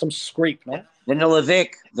out. Some scrape, no? Vanilla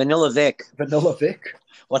Vic. Vanilla Vic?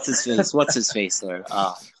 What's his face there?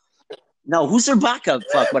 No, who's their backup?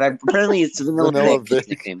 Fuck, but apparently it's Vanilla Vic.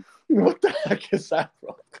 Nickname. What the heck is that,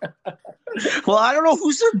 bro? Well, I don't know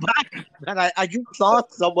who's their backup. And I just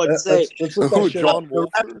thought someone say. John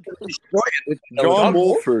Wolford. John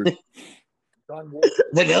Wolford.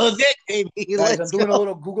 Vanilla Vic, baby. Guys, I'm doing a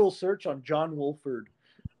little Google search on John Wolford.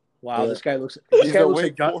 Wow, this guy looks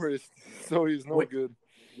like John Forest, so he's no good.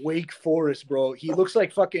 Wake Forest, bro. He looks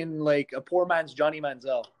like fucking like a poor man's Johnny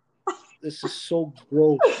Manziel. This is so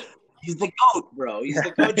gross. He's the GOAT, bro. He's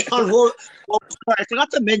the GOAT. John Wolford. I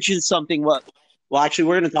forgot to mention something. Well, actually,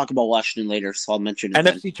 we're going to talk about Washington later, so I'll mention it.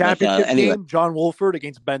 NFC Championship game, John Wolford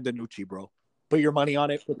against Ben DiNucci, bro. Put your money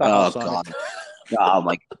on it. Put that house on it. Oh,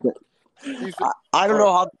 my God. I don't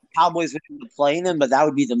know how the Cowboys would end up playing him, but that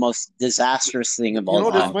would be the most disastrous thing of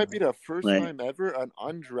all time. This might be the first time ever an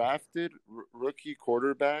undrafted rookie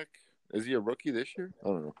quarterback. Is he a rookie this year? I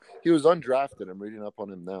don't know. He was undrafted. I'm reading up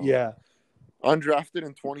on him now. Yeah. Undrafted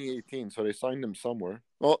in 2018, so they signed him somewhere.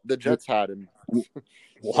 Well, the Jets had him.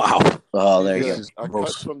 Wow. Oh, there you go. A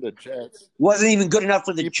cut from the Jets. Wasn't even good enough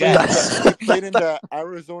for the Jets. He played in the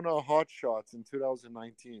Arizona Hotshots in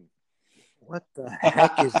 2019. What the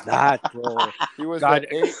heck is that, bro? He was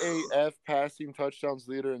the AAF passing touchdowns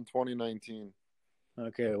leader in 2019.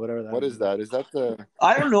 Okay, whatever that. What is that? Is that the?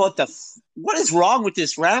 I don't know what is wrong with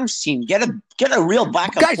this Rams team. Get a real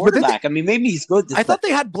backup quarterback. I mean, maybe he's good. I thought they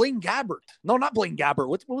had Blaine Gabbert. No, not Blaine Gabbert.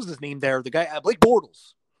 What was his name there? The guy Blake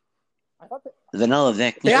Bortles. I thought Vanilla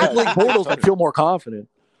Vic. They had Blake Bortles. I feel more confident.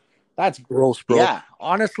 That's gross, bro. Yeah.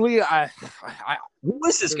 Honestly, who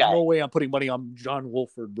is this guy? No way I'm putting money on John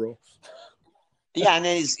Wolford, bro. Yeah, and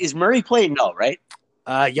then is Murray playing? No, right?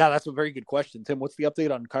 Yeah, that's a very good question, Tim. What's the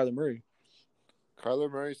update on Kyler Murray?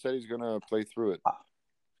 Kyler Murray said he's going to play through it.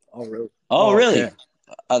 Oh, really? Oh, really? Okay.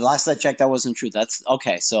 Last I checked, that wasn't true. That's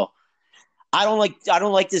okay. So I don't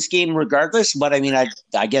like this game regardless, but I mean,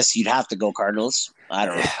 I guess you'd have to go Cardinals. I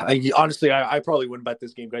don't know. Honestly, I probably wouldn't bet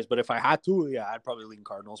this game, guys. But if I had to, yeah, I'd probably lean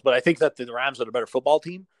Cardinals. But I think that the Rams are a better football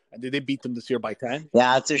team, and they beat them this year by 10.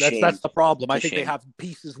 Yeah, that's a shame. That's the problem. I think they have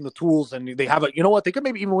pieces and the tools, and they have you know what? They could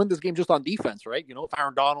maybe even win this game just on defense, right? You know, if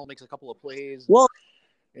Aaron Donald makes a couple of plays. Well,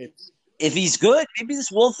 if he's good, maybe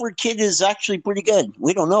this Wolford kid is actually pretty good.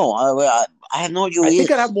 We don't know. I have no idea. I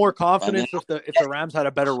think I'd have more confidence if the Rams had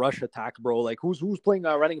a better rush attack, bro. Like who's playing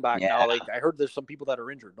running back now? Like I heard there's some people that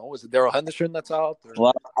are injured. No, is it Darrell Henderson that's out? Or?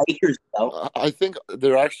 Well, Akers out. I think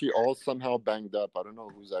they're actually all somehow banged up. I don't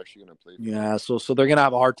know who's actually going to play. Yeah, so they're going to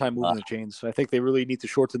have a hard time moving the chains. So I think they really need to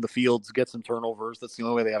shorten the fields, get some turnovers. That's the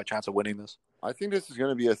only way they have a chance of winning this. I think this is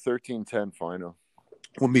going to be a 13-10 final.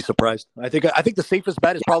 Wouldn't be surprised. I think the safest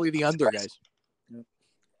bet is probably the under, guys.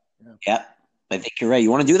 Yeah, I think you're right.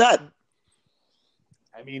 You want to do that?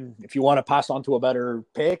 I mean, if you want to pass on to a better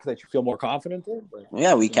pick that you feel more confident in. But,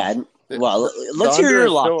 yeah, we can. Well, let's hear your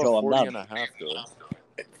lock, Joe.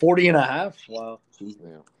 40 and a half? Wow.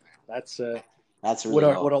 Yeah. That's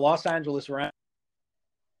really what a Los Angeles Rams.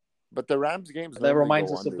 But the Rams games that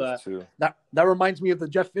reminds us of that reminds me of the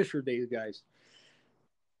Jeff Fisher days, guys.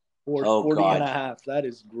 40 and a half. That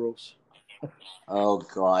is gross. Oh,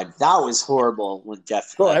 God. That was horrible with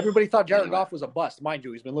Jeff. Bro, everybody thought Jared Goff was a bust. Mind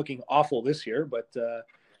you, he's been looking awful this year, but turned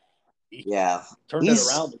it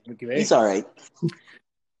around. He's all right.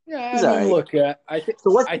 Yeah, I mean, look, I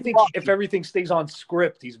think if everything stays on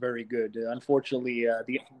script, he's very good. Unfortunately,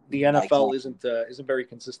 the NFL isn't very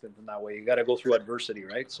consistent in that way. You got to go through adversity,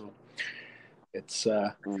 right? So it's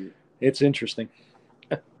interesting.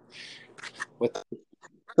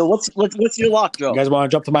 So what's your lock, Joe? You guys want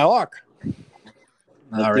to jump to my lock?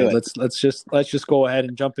 All right, let's just go ahead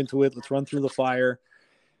and jump into it. Let's run through the fire.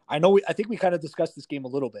 I think we kind of discussed this game a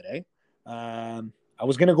little bit, eh? I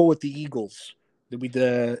was gonna go with the Eagles.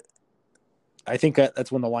 I think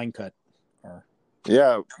that's when the line cut.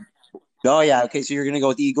 Yeah. Oh yeah. Okay, so you're gonna go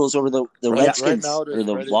with the Eagles over the Redskins or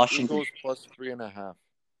the Washington? Eagles plus 3.5.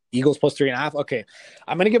 Eagles plus 3.5. Okay,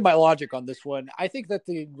 I'm gonna give my logic on this one. I think that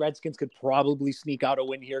the Redskins could probably sneak out a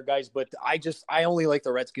win here, guys. But I only like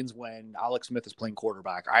the Redskins when Alex Smith is playing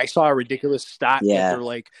quarterback. I saw a ridiculous stat that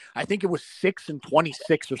they're I think it was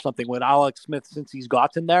 6-26 or something with Alex Smith since he's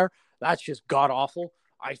gotten there. That's just god awful.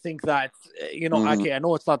 I think that, okay, I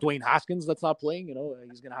know it's not Dwayne Haskins that's not playing.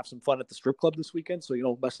 He's going to have some fun at the strip club this weekend. So,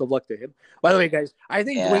 best of luck to him. By the way, guys, I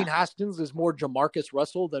think Dwayne Haskins is more Jamarcus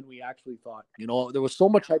Russell than we actually thought. There was so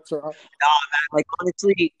much hype around. No, man,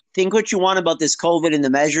 honestly, think what you want about this COVID and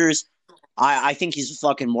the measures. I think he's a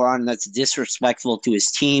fucking moron. That's disrespectful to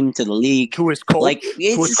his team, to the league. To his coach. To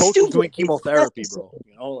his coach doing chemotherapy, bro.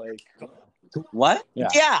 What?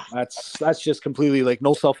 Yeah. That's just completely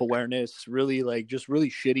no self-awareness, really just really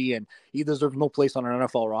shitty, and he deserves no place on an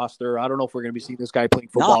NFL roster. I don't know if we're going to be seeing this guy playing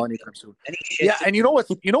football anytime soon. Yeah, and you know what's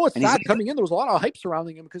sad coming in, there was a lot of hype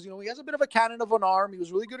surrounding him because he has a bit of a cannon of an arm. He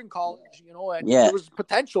was really good in college, and there was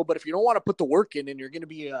potential, but if you don't want to put the work in and you're going to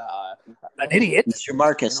be an idiot. Mr.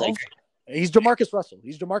 Marcus, he's Jamarcus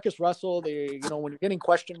Russell. When you're getting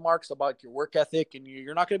question marks about your work ethic, and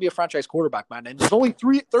you're not going to be a franchise quarterback, man. And there's only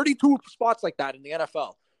 32 spots like that in the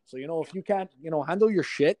NFL. So, if you can't, handle your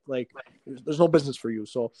shit, there's no business for you.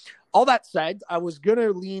 So, all that said, I was going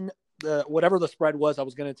to lean whatever the spread was, I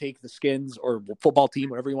was going to take the Skins or football team,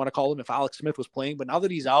 whatever you want to call him, if Alex Smith was playing. But now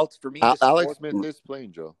that he's out, for me, Alex Smith is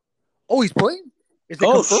playing, Joe. Oh, he's playing? Is it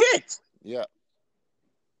confirmed? Shit! Yeah.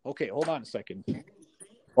 Okay, hold on a second.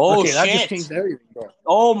 Oh, shit! That just changed everything, bro.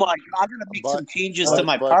 Oh my God! I'm gonna make some changes to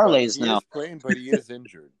my parlays now. He is playing, but he is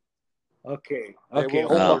injured. Okay.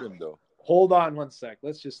 Hold on one sec.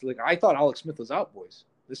 Let's just look. I thought Alex Smith was out, boys.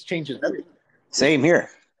 This changes everything. Same here.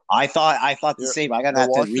 I thought the same. I gotta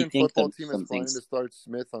have to rethink football team some is planning things. to start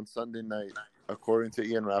Smith on Sunday night, according to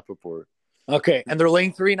Ian Rappaport. Okay, and they're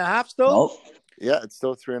laying 3.5 still. Nope. Yeah, it's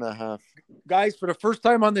still 3.5. Guys, for the first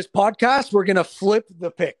time on this podcast, we're gonna flip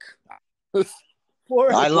the pick.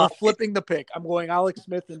 We're flipping the pick. I'm going Alex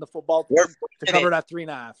Smith in the football team to cover that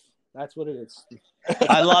 3.5. That's what it is.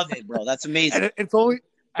 I love it, bro. That's amazing.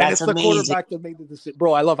 And it's the quarterback that made the decision.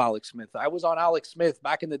 Bro, I love Alex Smith. I was on Alex Smith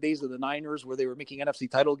back in the days of the Niners where they were making NFC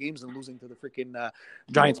title games and losing to the freaking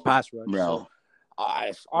Giants pass rush. Bro.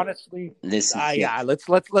 So, honestly, yeah.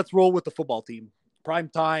 Let's roll with the football team. Prime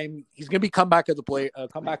time. He's going to be comeback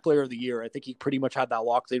player of the year. I think he pretty much had that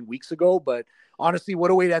locked in weeks ago. But honestly, what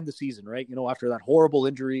a way to end the season, right? After that horrible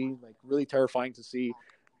injury, like really terrifying to see.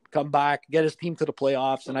 Come back, get his team to the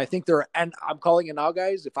playoffs, and I think and I'm calling it now,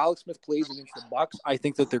 guys. If Alex Smith plays against the Bucs, I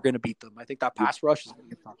think that they're going to beat them. I think that pass rush is going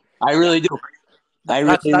to get tough. I really do. I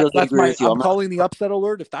really agree with you. I'm calling the upset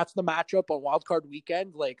alert. If that's the matchup on Wild Card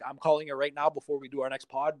Weekend, I'm calling it right now before we do our next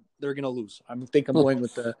pod. They're going to lose. I'm going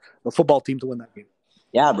with the football team to win that game.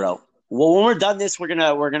 Yeah, bro. Well, when we're done this, we're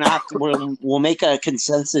gonna have to we'll make a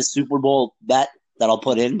consensus Super Bowl bet that I'll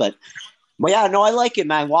put in. But yeah, no, I like it,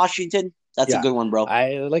 man. Washington. That's a good one, bro.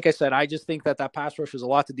 Like I said, I just think that pass rush is a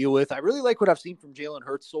lot to deal with. I really like what I've seen from Jalen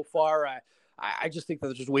Hurts so far. I just think that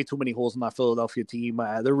there's just way too many holes in that Philadelphia team.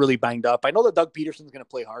 They're really banged up. I know that Doug Peterson's going to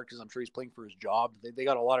play hard because I'm sure he's playing for his job. They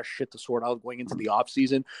got a lot of shit to sort out going into the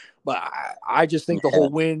offseason. But I just think the whole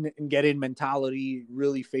win and get in mentality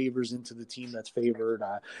really favors into the team that's favored.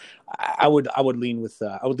 I would lean with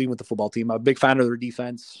the football team. I'm a big fan of their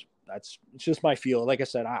defense. It's just my feel. Like I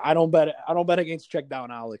said, I don't bet against check down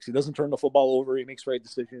Alex. He doesn't turn the football over. He makes right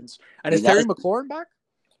decisions. And is Terry McLaurin back?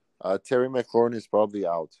 Terry McLaurin is probably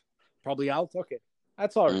out. Probably out. Okay,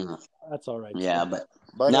 that's all right. That's all right. Yeah, but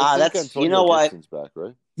that's Antonio you know what? Gibson's back,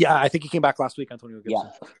 right? Yeah, I think he came back last week. Antonio Gibson.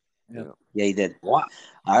 Yeah, he did. Wow.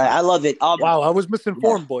 All right, I love it. Wow, I was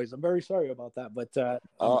misinformed, boys. I'm very sorry about that, but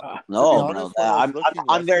no, bro.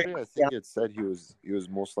 I'm very. I think it said he was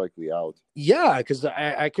most likely out. Yeah, because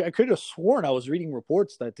I could have sworn I was reading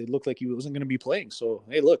reports that it looked like he wasn't going to be playing. So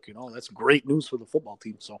hey, look, that's great news for the football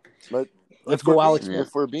team. So let's go, Alex.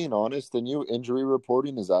 If we're being honest, the new injury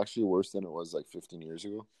reporting is actually worse than it was like 15 years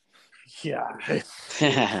ago. Yeah, it's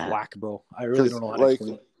whack, bro. I really don't know how to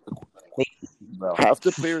explain it. Half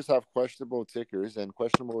the players have questionable tickers, and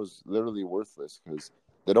questionable is literally worthless because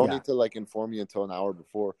they don't need to inform you until an hour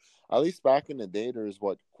before. At least back in the day, there's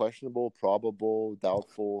questionable, probable,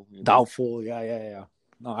 doubtful. Doubtful, yeah.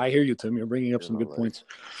 No, I hear you, Tim. You're bringing up some good points.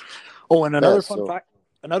 Oh, and another fun fact.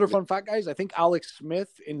 Another fun fact, guys. I think Alex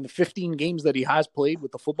Smith, in the 15 games that he has played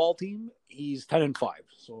with the football team, he's 10-5.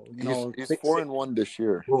 So he's 4-1 this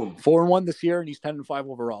year. 4-1 this year, and he's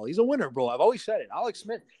 10-5 overall. He's a winner, bro. I've always said it. Alex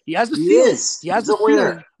Smith, he has the ceiling. He has the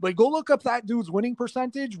ceiling. But go look up that dude's winning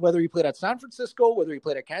percentage. Whether he played at San Francisco, whether he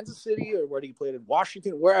played at Kansas City, or whether he played in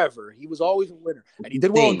Washington, wherever, he was always a winner, and he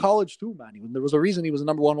did well in college too, man. There was a reason he was the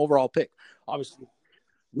number 1 overall pick, obviously.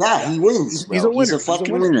 Yeah, he wins. He's a winner. He's a fucking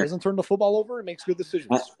winner. He doesn't turn the football over and makes good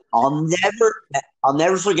decisions. I'll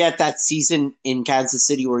never forget that season in Kansas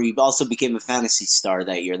City where he also became a fantasy star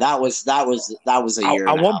that year. That was a year.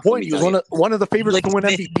 At one point, he was one of the favorites to win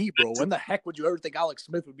MVP, bro. When the heck would you ever think Alex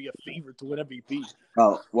Smith would be a favorite to win MVP?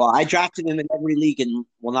 Oh, well, I drafted him in every league,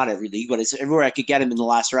 not every league, but it's everywhere I could get him in the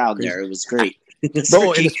last round. Crazy. There, it was great.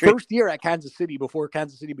 Bro, in his first year at Kansas City, before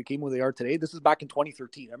Kansas City became what they are today, this is back in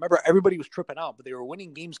 2013. I remember everybody was tripping out, but they were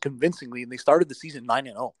winning games convincingly, and they started the season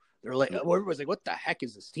 9-0. They're like, everybody's like, "What the heck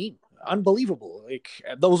is this team? Unbelievable!"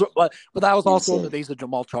 But that was also in the days of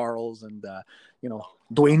Jamal Charles and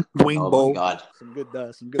Dwayne Bowe. God. Some good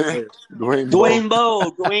players. Dwayne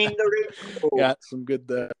Bowe. Yeah, some good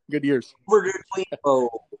years. Dwayne Bowe.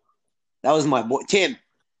 That was my boy, Tim.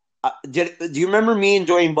 Do you remember me and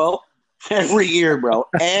Dwayne Bowe? Every year, bro.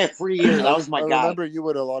 Every year. That was my guy. I remember you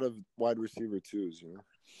with a lot of wide receiver twos,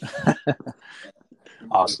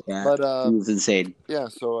 Awesome. Yeah, but it was insane. Yeah,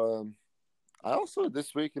 so I also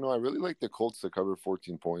this week, I really like the Colts to cover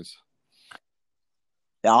 14 points.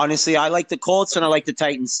 Yeah, honestly, I like the Colts and I like the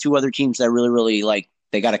Titans, two other teams that really, really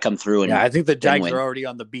they got to come through. And I think the Jags are already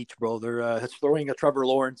on the beach, bro. They're throwing a Trevor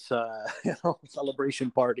Lawrence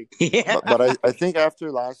celebration party. Yeah. But I think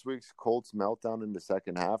after last week's Colts meltdown in the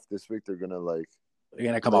second half, this week they're gonna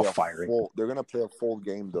come out firing. They're gonna play a full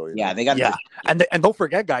game though. Yeah, they got. Yeah, and don't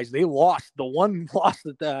forget, guys, they lost the one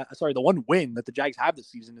win that the Jags have this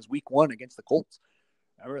season is Week 1 against the Colts.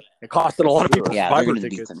 It costed a lot of people Survivor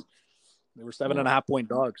tickets. They were 7.5 point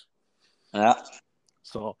dogs. Yeah.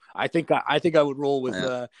 So I think I would roll with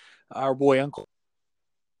our boy Uncle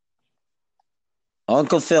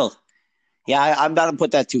Phil. Yeah, I'm about to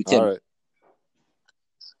put that too, Tim. All right.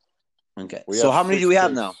 Okay. So how many do we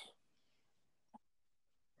have now?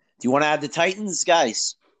 Do you want to add the Titans,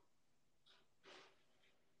 guys?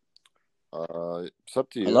 It's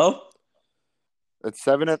up to you. Hello? It's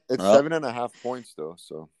 7.5 points though,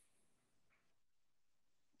 so.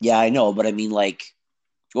 Yeah, I know, but I mean, like,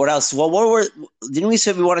 what else? Well, didn't we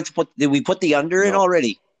say we wanted to did we put the under in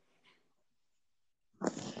already?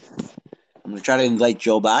 I'm going to try to invite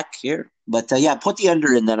Joe back here. But, yeah, put the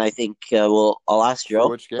under in, then I think I'll ask Joe.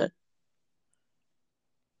 For which game?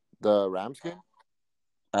 The Rams game?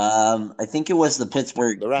 I think it was the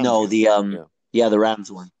Pittsburgh. The Rams the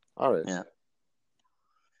Rams one. All right.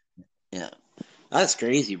 Yeah. That's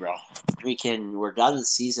crazy, bro. We're done the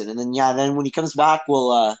season. And then when he comes back, we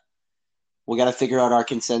got to figure out our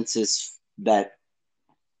consensus bet.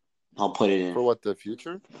 I'll put it in. For what, the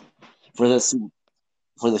future? For the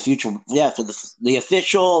future. Yeah, for the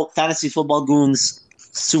official Fantasy Football Goons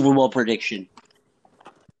Super Bowl prediction.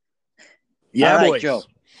 Yeah, all right, boys. Joe.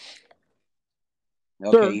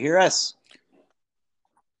 Okay, you hear us?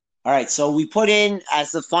 All right, so we put in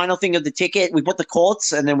as the final thing of the ticket, we put the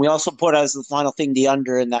Colts, and then we also put as the final thing the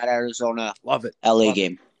under in that Arizona LA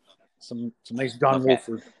game. Some nice Don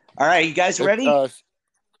Wolford. All right, you guys ready? You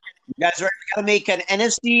guys ready? We got to make an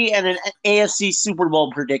NFC and an AFC Super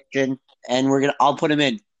Bowl prediction, and I'll put them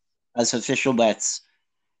in as official bets.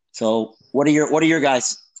 So, what are your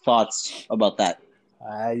guys' thoughts about that?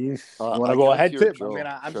 You want to go ahead, Tim?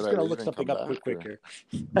 I'm just gonna look something up quick here.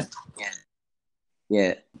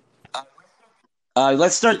 Yeah.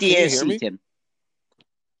 Let's start the AFC, Tim.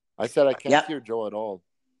 I said I can't hear Joe at all.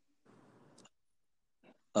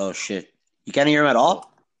 Oh, shit. You can't hear him at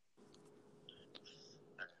all?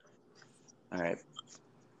 All right.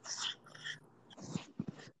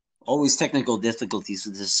 Always technical difficulties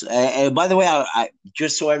with this. By the way, I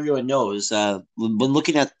just so everyone knows, we've been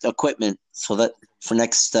looking at equipment so that for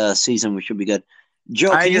next season we should be good.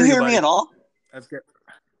 Joe, can you hear me at all? That's good.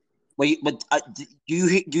 Wait, but do you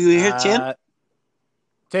hear Tim?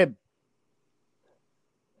 Tim.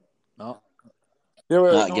 No.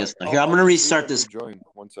 I guess not. Here, I'm going to restart this. Join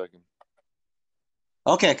 1 second.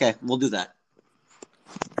 Okay, we'll do that.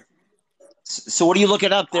 So what are you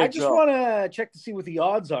looking up there, I just want to check to see what the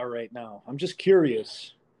odds are right now. I'm just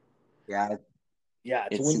curious. Yeah, to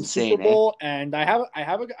it's win insane, the Super Bowl, and I have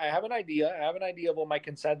an idea. I have an idea of what my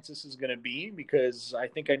consensus is going to be because I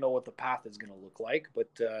think I know what the path is going to look like. But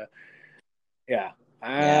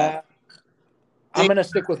I'm going to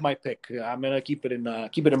stick with my pick. I'm going to keep it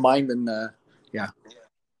in mind, and Yeah.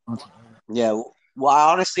 Well,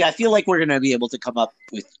 honestly, I feel like we're going to be able to come up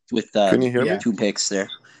with Can you hear me? 2 picks there.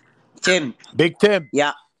 Tim. Big Tim.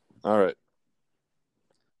 Yeah. All right.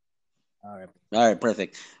 All right,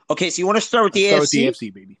 perfect. Okay, so you want to start with the AFC? Start with the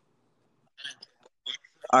AFC, baby.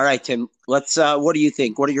 All right, Tim. Let's. What do you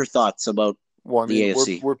think? What are your thoughts about the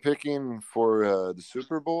AFC? We're picking for the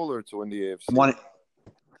Super Bowl or to win the AFC?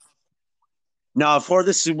 No, for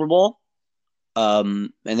the Super Bowl.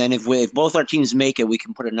 And then if both our teams make it, we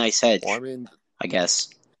can put a nice hedge. Well, I mean, I guess.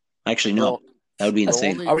 Actually, no. That would be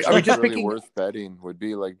insane. The only are we just really picking worth betting would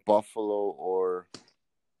be like Buffalo or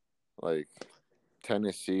like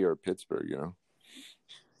Tennessee or Pittsburgh, you know.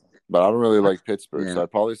 But I don't really like Pittsburgh, so I'd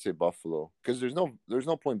probably say Buffalo because there's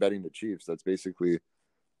no point betting the Chiefs. That's basically.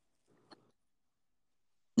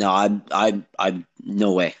 No, I'm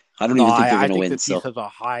no way. I don't even think they're going to win. The Chiefs has a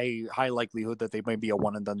high likelihood that they might be a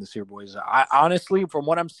one and done this year, boys. I honestly, from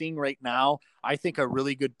what I'm seeing right now, I think a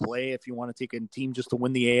really good play if you want to take a team just to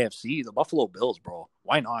win the AFC, the Buffalo Bills, bro.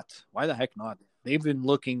 Why not? Why the heck not? They've been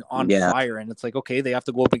looking on fire, and it's like, okay, they have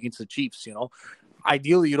to go up against the Chiefs, you know.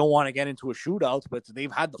 Ideally, you don't want to get into a shootout, but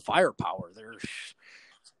they've had the firepower.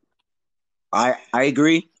 I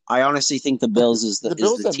agree. I honestly think the Bills is the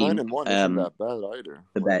Bills is the at team. 9-1 isn't that bad either.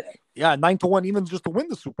 The bet. Yeah, 9-1, even just to win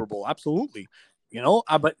the Super Bowl. Absolutely. You know,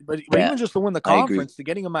 but even just to win the conference, to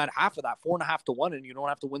getting them at half of that, 4.5 to 1, and you don't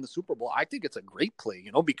have to win the Super Bowl, I think it's a great play,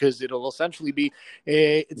 you know, because it'll essentially be,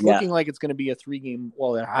 it's looking like it's going to be a 3-game,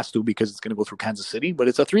 well, it has to because it's going to go through Kansas City, but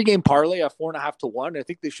it's a 3-game parlay at 4.5 to 1. I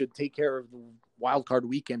think they should take care of the wild card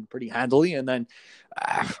weekend pretty handily, and then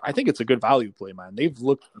I think it's a good value play, man. They've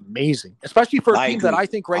looked amazing, especially for a team that I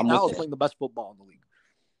think now is playing the best football in the league.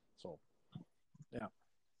 So, yeah.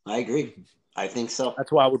 I agree. I think so.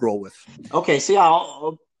 That's what I would roll with. Okay, so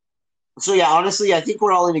honestly, I think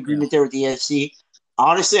we're all in agreement there with the AFC.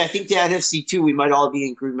 Honestly, I think the NFC too. We might all be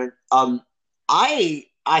in agreement. I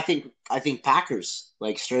think Packers,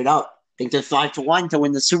 like straight up. I think they're 5 to 1 to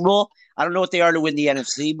win the Super Bowl. I don't know what they are to win the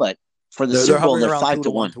NFC, but for the Super Bowl, they're 5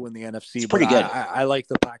 to 1 to win the NFC. It's pretty good. I like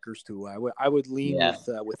the Packers too. I would lean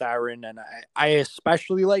with Aaron, and I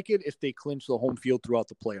especially like it if they clinch the home field throughout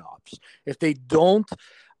the playoffs. If they don't,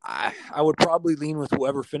 I would probably lean with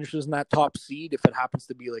whoever finishes in that top seed. If it happens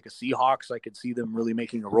to be like a Seahawks, I could see them really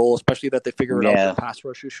making a role, especially that they figured out their pass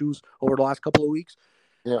rush issues over the last couple of weeks.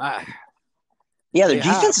 Their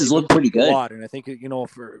defenses look pretty good. And I think, you know,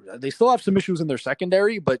 they still have some issues in their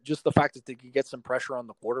secondary, but just the fact that they can get some pressure on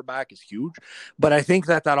the quarterback is huge. But I think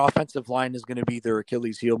that offensive line is going to be their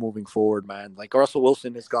Achilles heel moving forward, man. Like Russell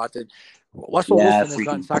Wilson has gotten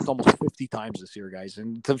sacked almost 50 times this year, guys.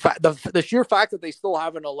 And the sheer fact that they still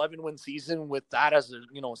have an 11-win season with that as a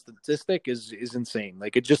statistic is insane.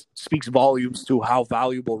 Like it just speaks volumes to how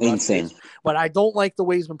valuable Russ is. But I don't like the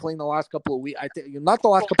way he's been playing the last couple of weeks. Not the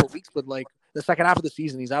last couple of weeks, but like the second half of the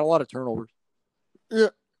season, he's had a lot of turnovers. Yeah,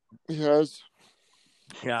 he has.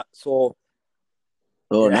 Yeah, so.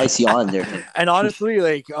 Oh, nice yawn there. And honestly,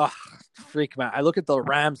 like, freak, man. I look at the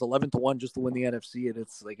Rams 11 to 1 just to win the NFC, and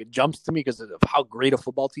it's like it jumps to me because of how great a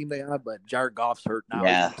football team they have. But Jared Goff's hurt now;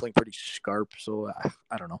 he's playing pretty sharp. So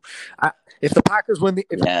I don't know. If the Packers win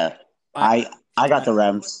I got the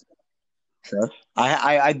Rams. Sure.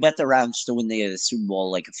 I bet the Rams to win the Super Bowl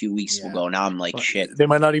like a few weeks ago. Now I'm like, shit. They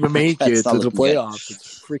might not even make it to the playoffs. Good.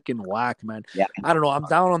 It's freaking whack, man. Yeah. I don't know. I'm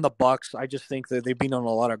down on the Bucks. I just think that they've been on a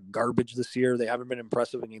lot of garbage this year. They haven't been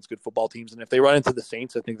impressive against good football teams. And if they run into the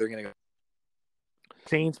Saints, I think they're going to go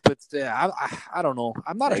Saints. But I don't know.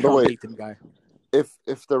 I'm not a Sean Payton guy.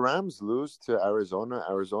 If the Rams lose to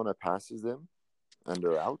Arizona passes them and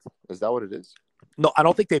they're out. Is that what it is? No, I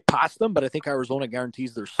don't think they passed them, but I think Arizona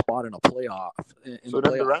guarantees their spot in a playoff.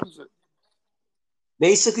 The Rams.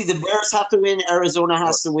 Basically, the Bears have to win, Arizona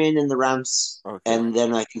has to win, and the Rams, and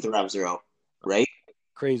then I think the Rams are out, right?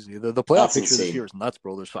 Crazy. The playoff picture this year is nuts,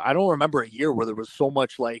 bro. So I don't remember a year where there was so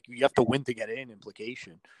much like you have to win to get in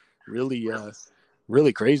implication. Really,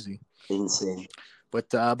 really crazy. Insane. But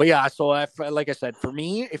yeah, so like I said, for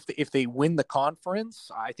me, if they win the conference,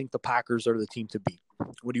 I think the Packers are the team to beat.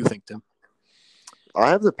 What do you think, Tim?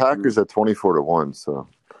 I have the Packers at 24 to 1. So,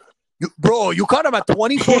 you caught them at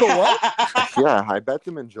 24 to 1. Yeah, I bet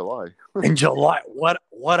them in July. In July, what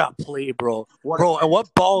a play, bro! And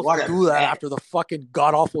what balls to do that after the fucking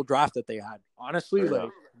god awful draft that they had? Honestly, like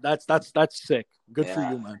that's sick. Good for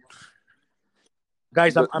you, man.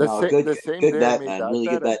 Guys, the same day I made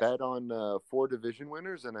that bet. I bet on 4 division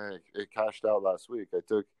winners, and it cashed out last week. I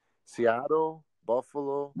took Seattle,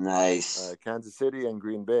 Buffalo, Kansas City, and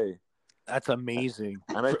Green Bay. That's amazing.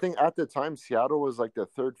 And I think at the time, Seattle was like the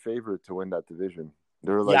third favorite to win that division.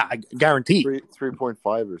 They were like guaranteed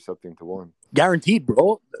 3.5 or something to 1. Guaranteed,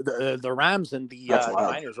 bro. The Rams and the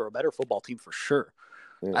Niners are a better football team for sure.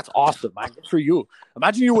 Yeah. That's awesome, man. Good for you.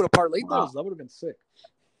 Imagine you would have parlayed those. That would have been sick.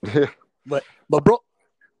 Yeah. But bro,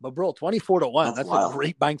 24 to 1. That's a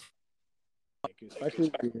great bang.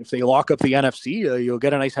 Especially if they lock up the NFC, you'll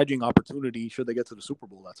get a nice hedging opportunity should they get to the Super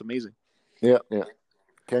Bowl. That's amazing. Yeah.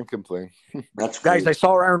 Can't complain. Guys, I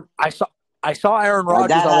saw Aaron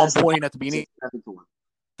Rodgers at one point at the beginning,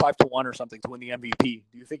 5 to 1 or something to win the MVP.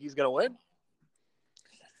 Do you think he's going to win?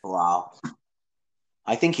 Wow,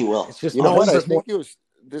 I think he will. It's just, you know what? I think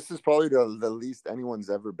this is probably the least anyone's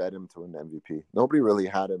ever bet him to win the MVP. Nobody really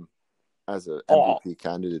had him as an MVP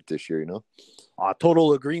candidate this year, you know?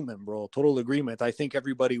 Total agreement, bro. Total agreement. I think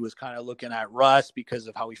everybody was kind of looking at Russ because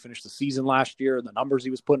of how he finished the season last year and the numbers he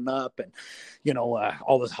was putting up and,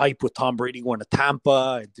 all this hype with Tom Brady going to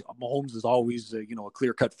Tampa. Mahomes is always, a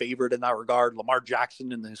clear-cut favorite in that regard. Lamar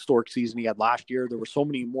Jackson in the historic season he had last year. There were so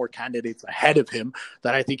many more candidates ahead of him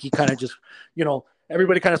that I think he kind of just,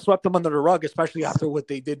 everybody kind of swept him under the rug, especially after what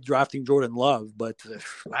they did drafting Jordan Love. But,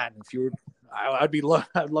 man, if you were... I'd love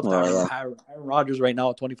to have Aaron Rodgers right now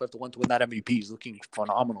at 25 to 1 to win that MVP. He's looking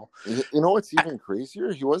phenomenal. You know what's even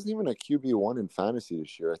crazier? He wasn't even a QB1 in fantasy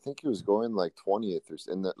this year. I think he was going like 20th or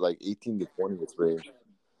in the like 18 to 20th range.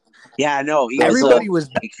 Yeah, no, everybody was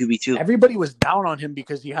QB2. Everybody was down on him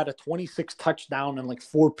because he had a 26 touchdown and like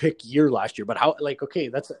 4-pick year last year. But how, like, okay,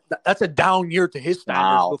 that's a down year to his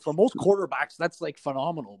standards. But for most quarterbacks, that's like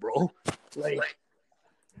phenomenal, bro. Like,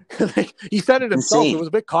 like he said it himself. Insane. It was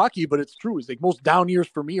a bit cocky, but it's true. It's like most down years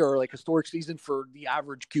for me are like historic season for the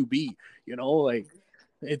average QB. You know, like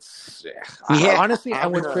it's honestly,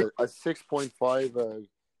 and with a 6.5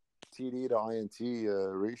 TD to INT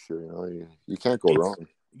ratio, you know, you can't go wrong.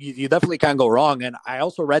 You definitely can't go wrong. And I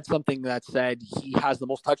also read something that said he has the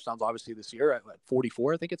most touchdowns, obviously, this year at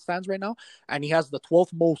 44, I think it stands right now. And he has the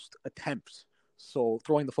 12th most attempts. So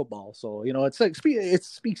throwing the football. So, you know, it's like, it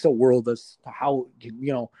speaks a world as to how,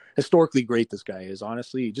 you know, historically great this guy is.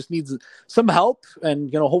 Honestly, he just needs some help. And,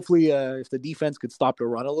 you know, hopefully if the defense could stop the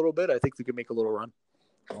run a little bit, I think they could make a little run.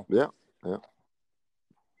 So. Yeah.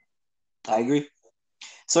 I agree.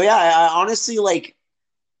 So, yeah, I honestly, like,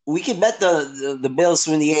 we could bet the Bills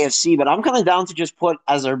to win the AFC, but I'm kind of down to just put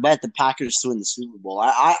as our bet the Packers to win the Super Bowl.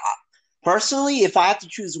 I personally, if I have to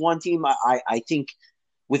choose one team, I think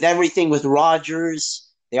with everything with Rodgers,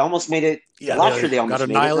 they almost made it. Yeah, they almost got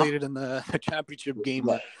annihilated in the championship game.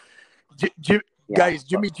 But, guys,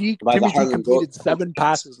 Jimmy G completed 7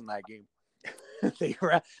 passes in that game.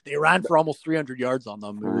 they ran for almost 300 yards on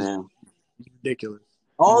them. It was ridiculous.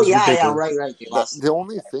 Oh, yeah, right. The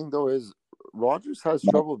only thing, though, is Rodgers has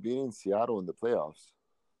trouble beating Seattle in the playoffs.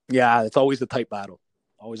 Yeah, it's always a tight battle.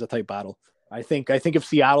 I think if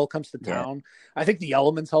Seattle comes to town, I think the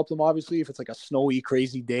elements help them, obviously. If it's like a snowy,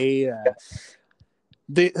 crazy day.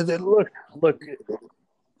 Look.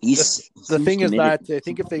 The thing is that I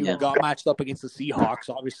think if they got matched up against the Seahawks,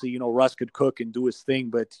 obviously, you know, Russ could cook and do his thing.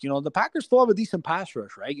 But, you know, the Packers still have a decent pass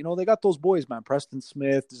rush, right? You know, they got those boys, man. Preston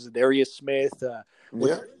Smith, Zadarius Smith. The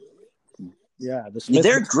Smith.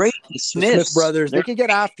 They're great. The Smith brothers. They can get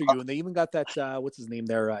after you. And they even got that, what's his name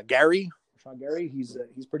there? Gary. Sean Gary. He's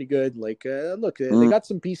pretty good. Like, look, they got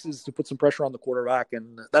some pieces to put some pressure on the quarterback.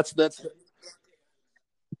 And that's.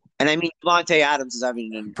 And I mean, Devontae Adams is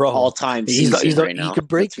having an all-time season right now. He could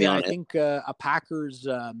break, I think, a Packers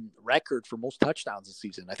record for most touchdowns this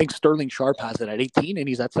season. I think Sterling Sharp has it at 18, and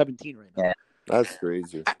he's at 17 right now. Yeah. That's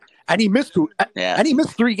crazy. And he missed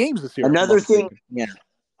 3 games this year. Another thing,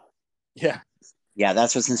 Yeah,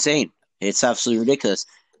 that's what's insane. It's absolutely ridiculous.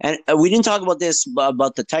 And we didn't talk about this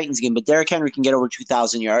about the Titans game, but Derrick Henry can get over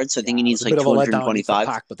 2,000 yards. So I think he needs like 225.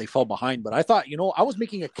 Pack, but they fell behind. But I thought, you know, I was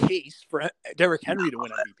making a case for Derrick Henry to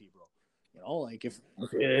win MVP, bro. You know, like if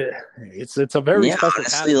it's a very special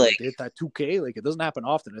talent. Like, hit that 2K, like it doesn't happen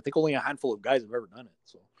often. I think only a handful of guys have ever done it.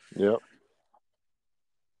 So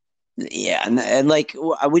yeah, and like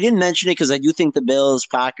we didn't mention it because I do think the Bills,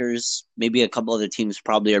 Packers, maybe a couple other teams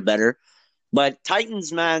probably are better. But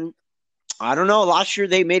Titans, man, I don't know. Last year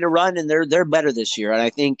they made a run, and they're better this year. And I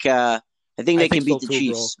think they can beat the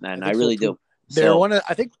Chiefs, man. I really do. They're one of,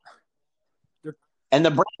 I think. And the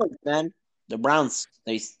Browns, man. The Browns.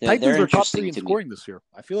 Titans are top 3 in scoring this year.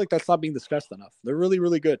 I feel like that's not being discussed enough. They're really,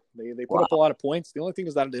 really good. They put up a lot of points. The only thing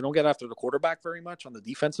is that they don't get after the quarterback very much on the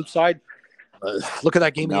defensive side. Look at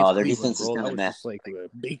that game. No, their defense is kind of mess. Like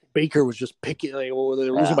Baker was just picking. Like, they were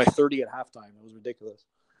losing by 30 at halftime. It was ridiculous.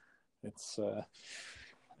 It's.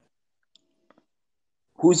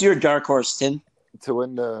 Who's your dark horse, Tim? To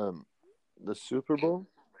win the Super Bowl?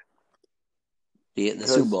 The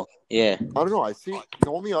Super Bowl, yeah. I don't know. I see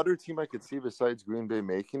the only other team I could see besides Green Bay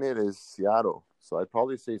making it is Seattle. So I'd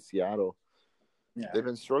probably say Seattle. Yeah. They've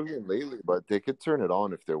been struggling lately, but they could turn it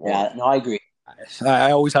on if they want. Yeah, no, I agree.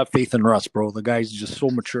 I always have faith in Russ, bro. The guy's just so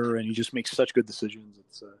mature, and he just makes such good decisions.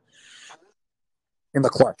 It's in the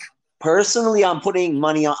clutch. Personally, I'm putting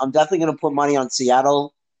money on. I'm definitely going to put money on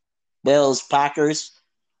Seattle, Bills, Packers,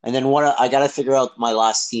 and then I got to figure out my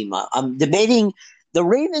last team. I'm debating. The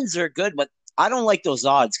Ravens are good, but I don't like those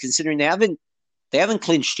odds considering they haven't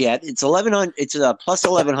clinched yet. It's 1100. It's a plus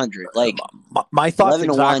 1100. Like my thoughts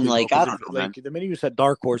 11-1. Like I don't know, like the minute you said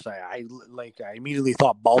dark horse, I immediately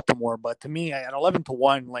thought Baltimore. But to me, at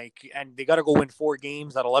 11-1, like, and they got to go win 4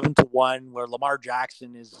 games at 11-1, where Lamar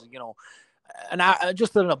Jackson is, you know,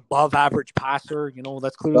 just an above average passer. You know,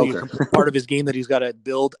 that's clearly a part of his game that he's got to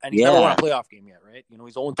build. And he's never won a playoff game yet, right? You know,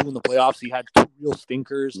 he's 0-2 in the playoffs. He had 2 real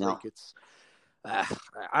stinkers. No. Like it's.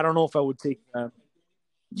 I don't know if I would take.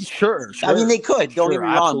 Sure. I mean, they could. Don't get me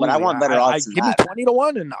wrong, but I want better odds. Give me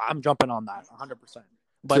 20-1, and I'm jumping on that 100%.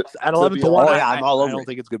 But at 11-1, I don't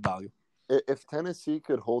think it's good value. If Tennessee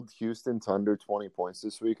could hold Houston to under 20 points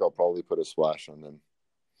this week, I'll probably put a splash on them.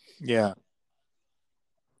 Yeah.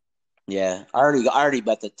 Yeah, I already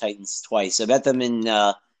bet the Titans twice. I bet them in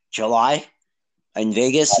July in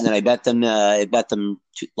Vegas, and then I bet them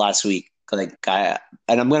last week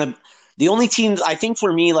I'm gonna. The only teams I think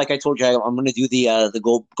for me, like I told you, I'm gonna do the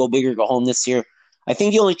go big or go home this year. I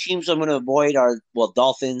think the only teams I'm gonna avoid are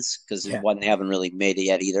Dolphins because one, they haven't really made it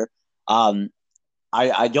yet either.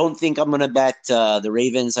 I don't think I'm gonna bet the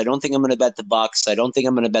Ravens. I don't think I'm gonna bet the Bucks. I don't think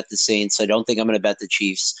I'm gonna bet the Saints. I don't think I'm gonna bet the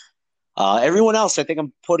Chiefs. Everyone else, I think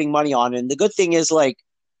I'm putting money on. And the good thing is,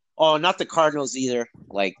 not the Cardinals either.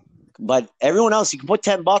 But everyone else, you can put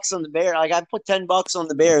 $10 on the Bears. Like I put $10 on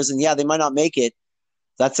the Bears, and they might not make it.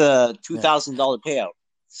 That's a $2,000 payout.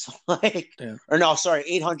 So or no, sorry,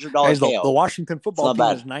 $800 payout. The Washington football team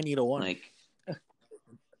is 90-1.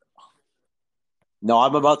 No,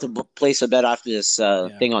 I'm about to place a bet after this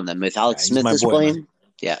thing on them. If Alex Smith is playing,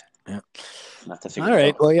 yeah. All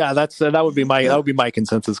right. Well, yeah, that would be my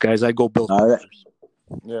consensus, guys. I'd go Bills. All right.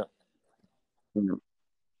 Yeah.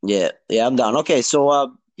 Yeah, I'm down. Okay,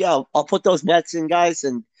 so I'll put those bets in, guys.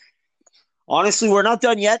 And honestly, we're not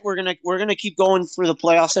done yet. We're gonna keep going through the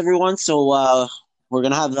playoffs, everyone. So we're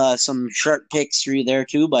gonna have some sharp picks through there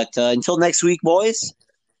too. But until next week, boys.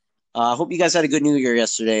 I hope you guys had a good New Year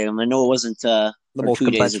yesterday. And I know it wasn't 2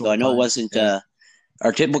 days ago. I know it wasn't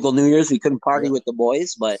our typical New Year's. We couldn't party with the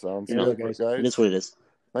boys, but guys. It is what it is.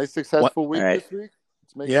 Nice successful week this week.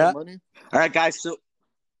 Let's make some money. All right, guys. So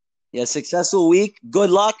successful week. Good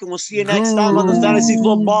luck, and we'll see you next time on the Fantasy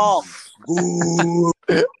Football.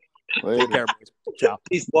 Take care, boys. Ciao.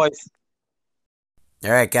 Peace, boys.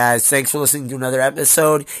 All right, guys. Thanks for listening to another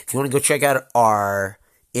episode. If you want to go check out our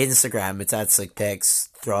Instagram, it's at Slick Picks.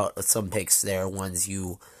 Throw out some picks there, ones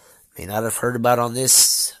you may not have heard about on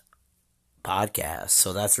this podcast.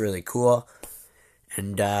 So that's really cool.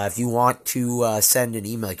 And if you want to send an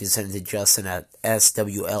email, you can send it to Justin at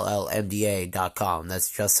swllmda.com. That's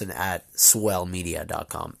Justin at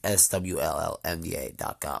swellmedia.com.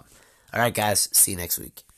 swllmda.com. All right, guys. See you next week.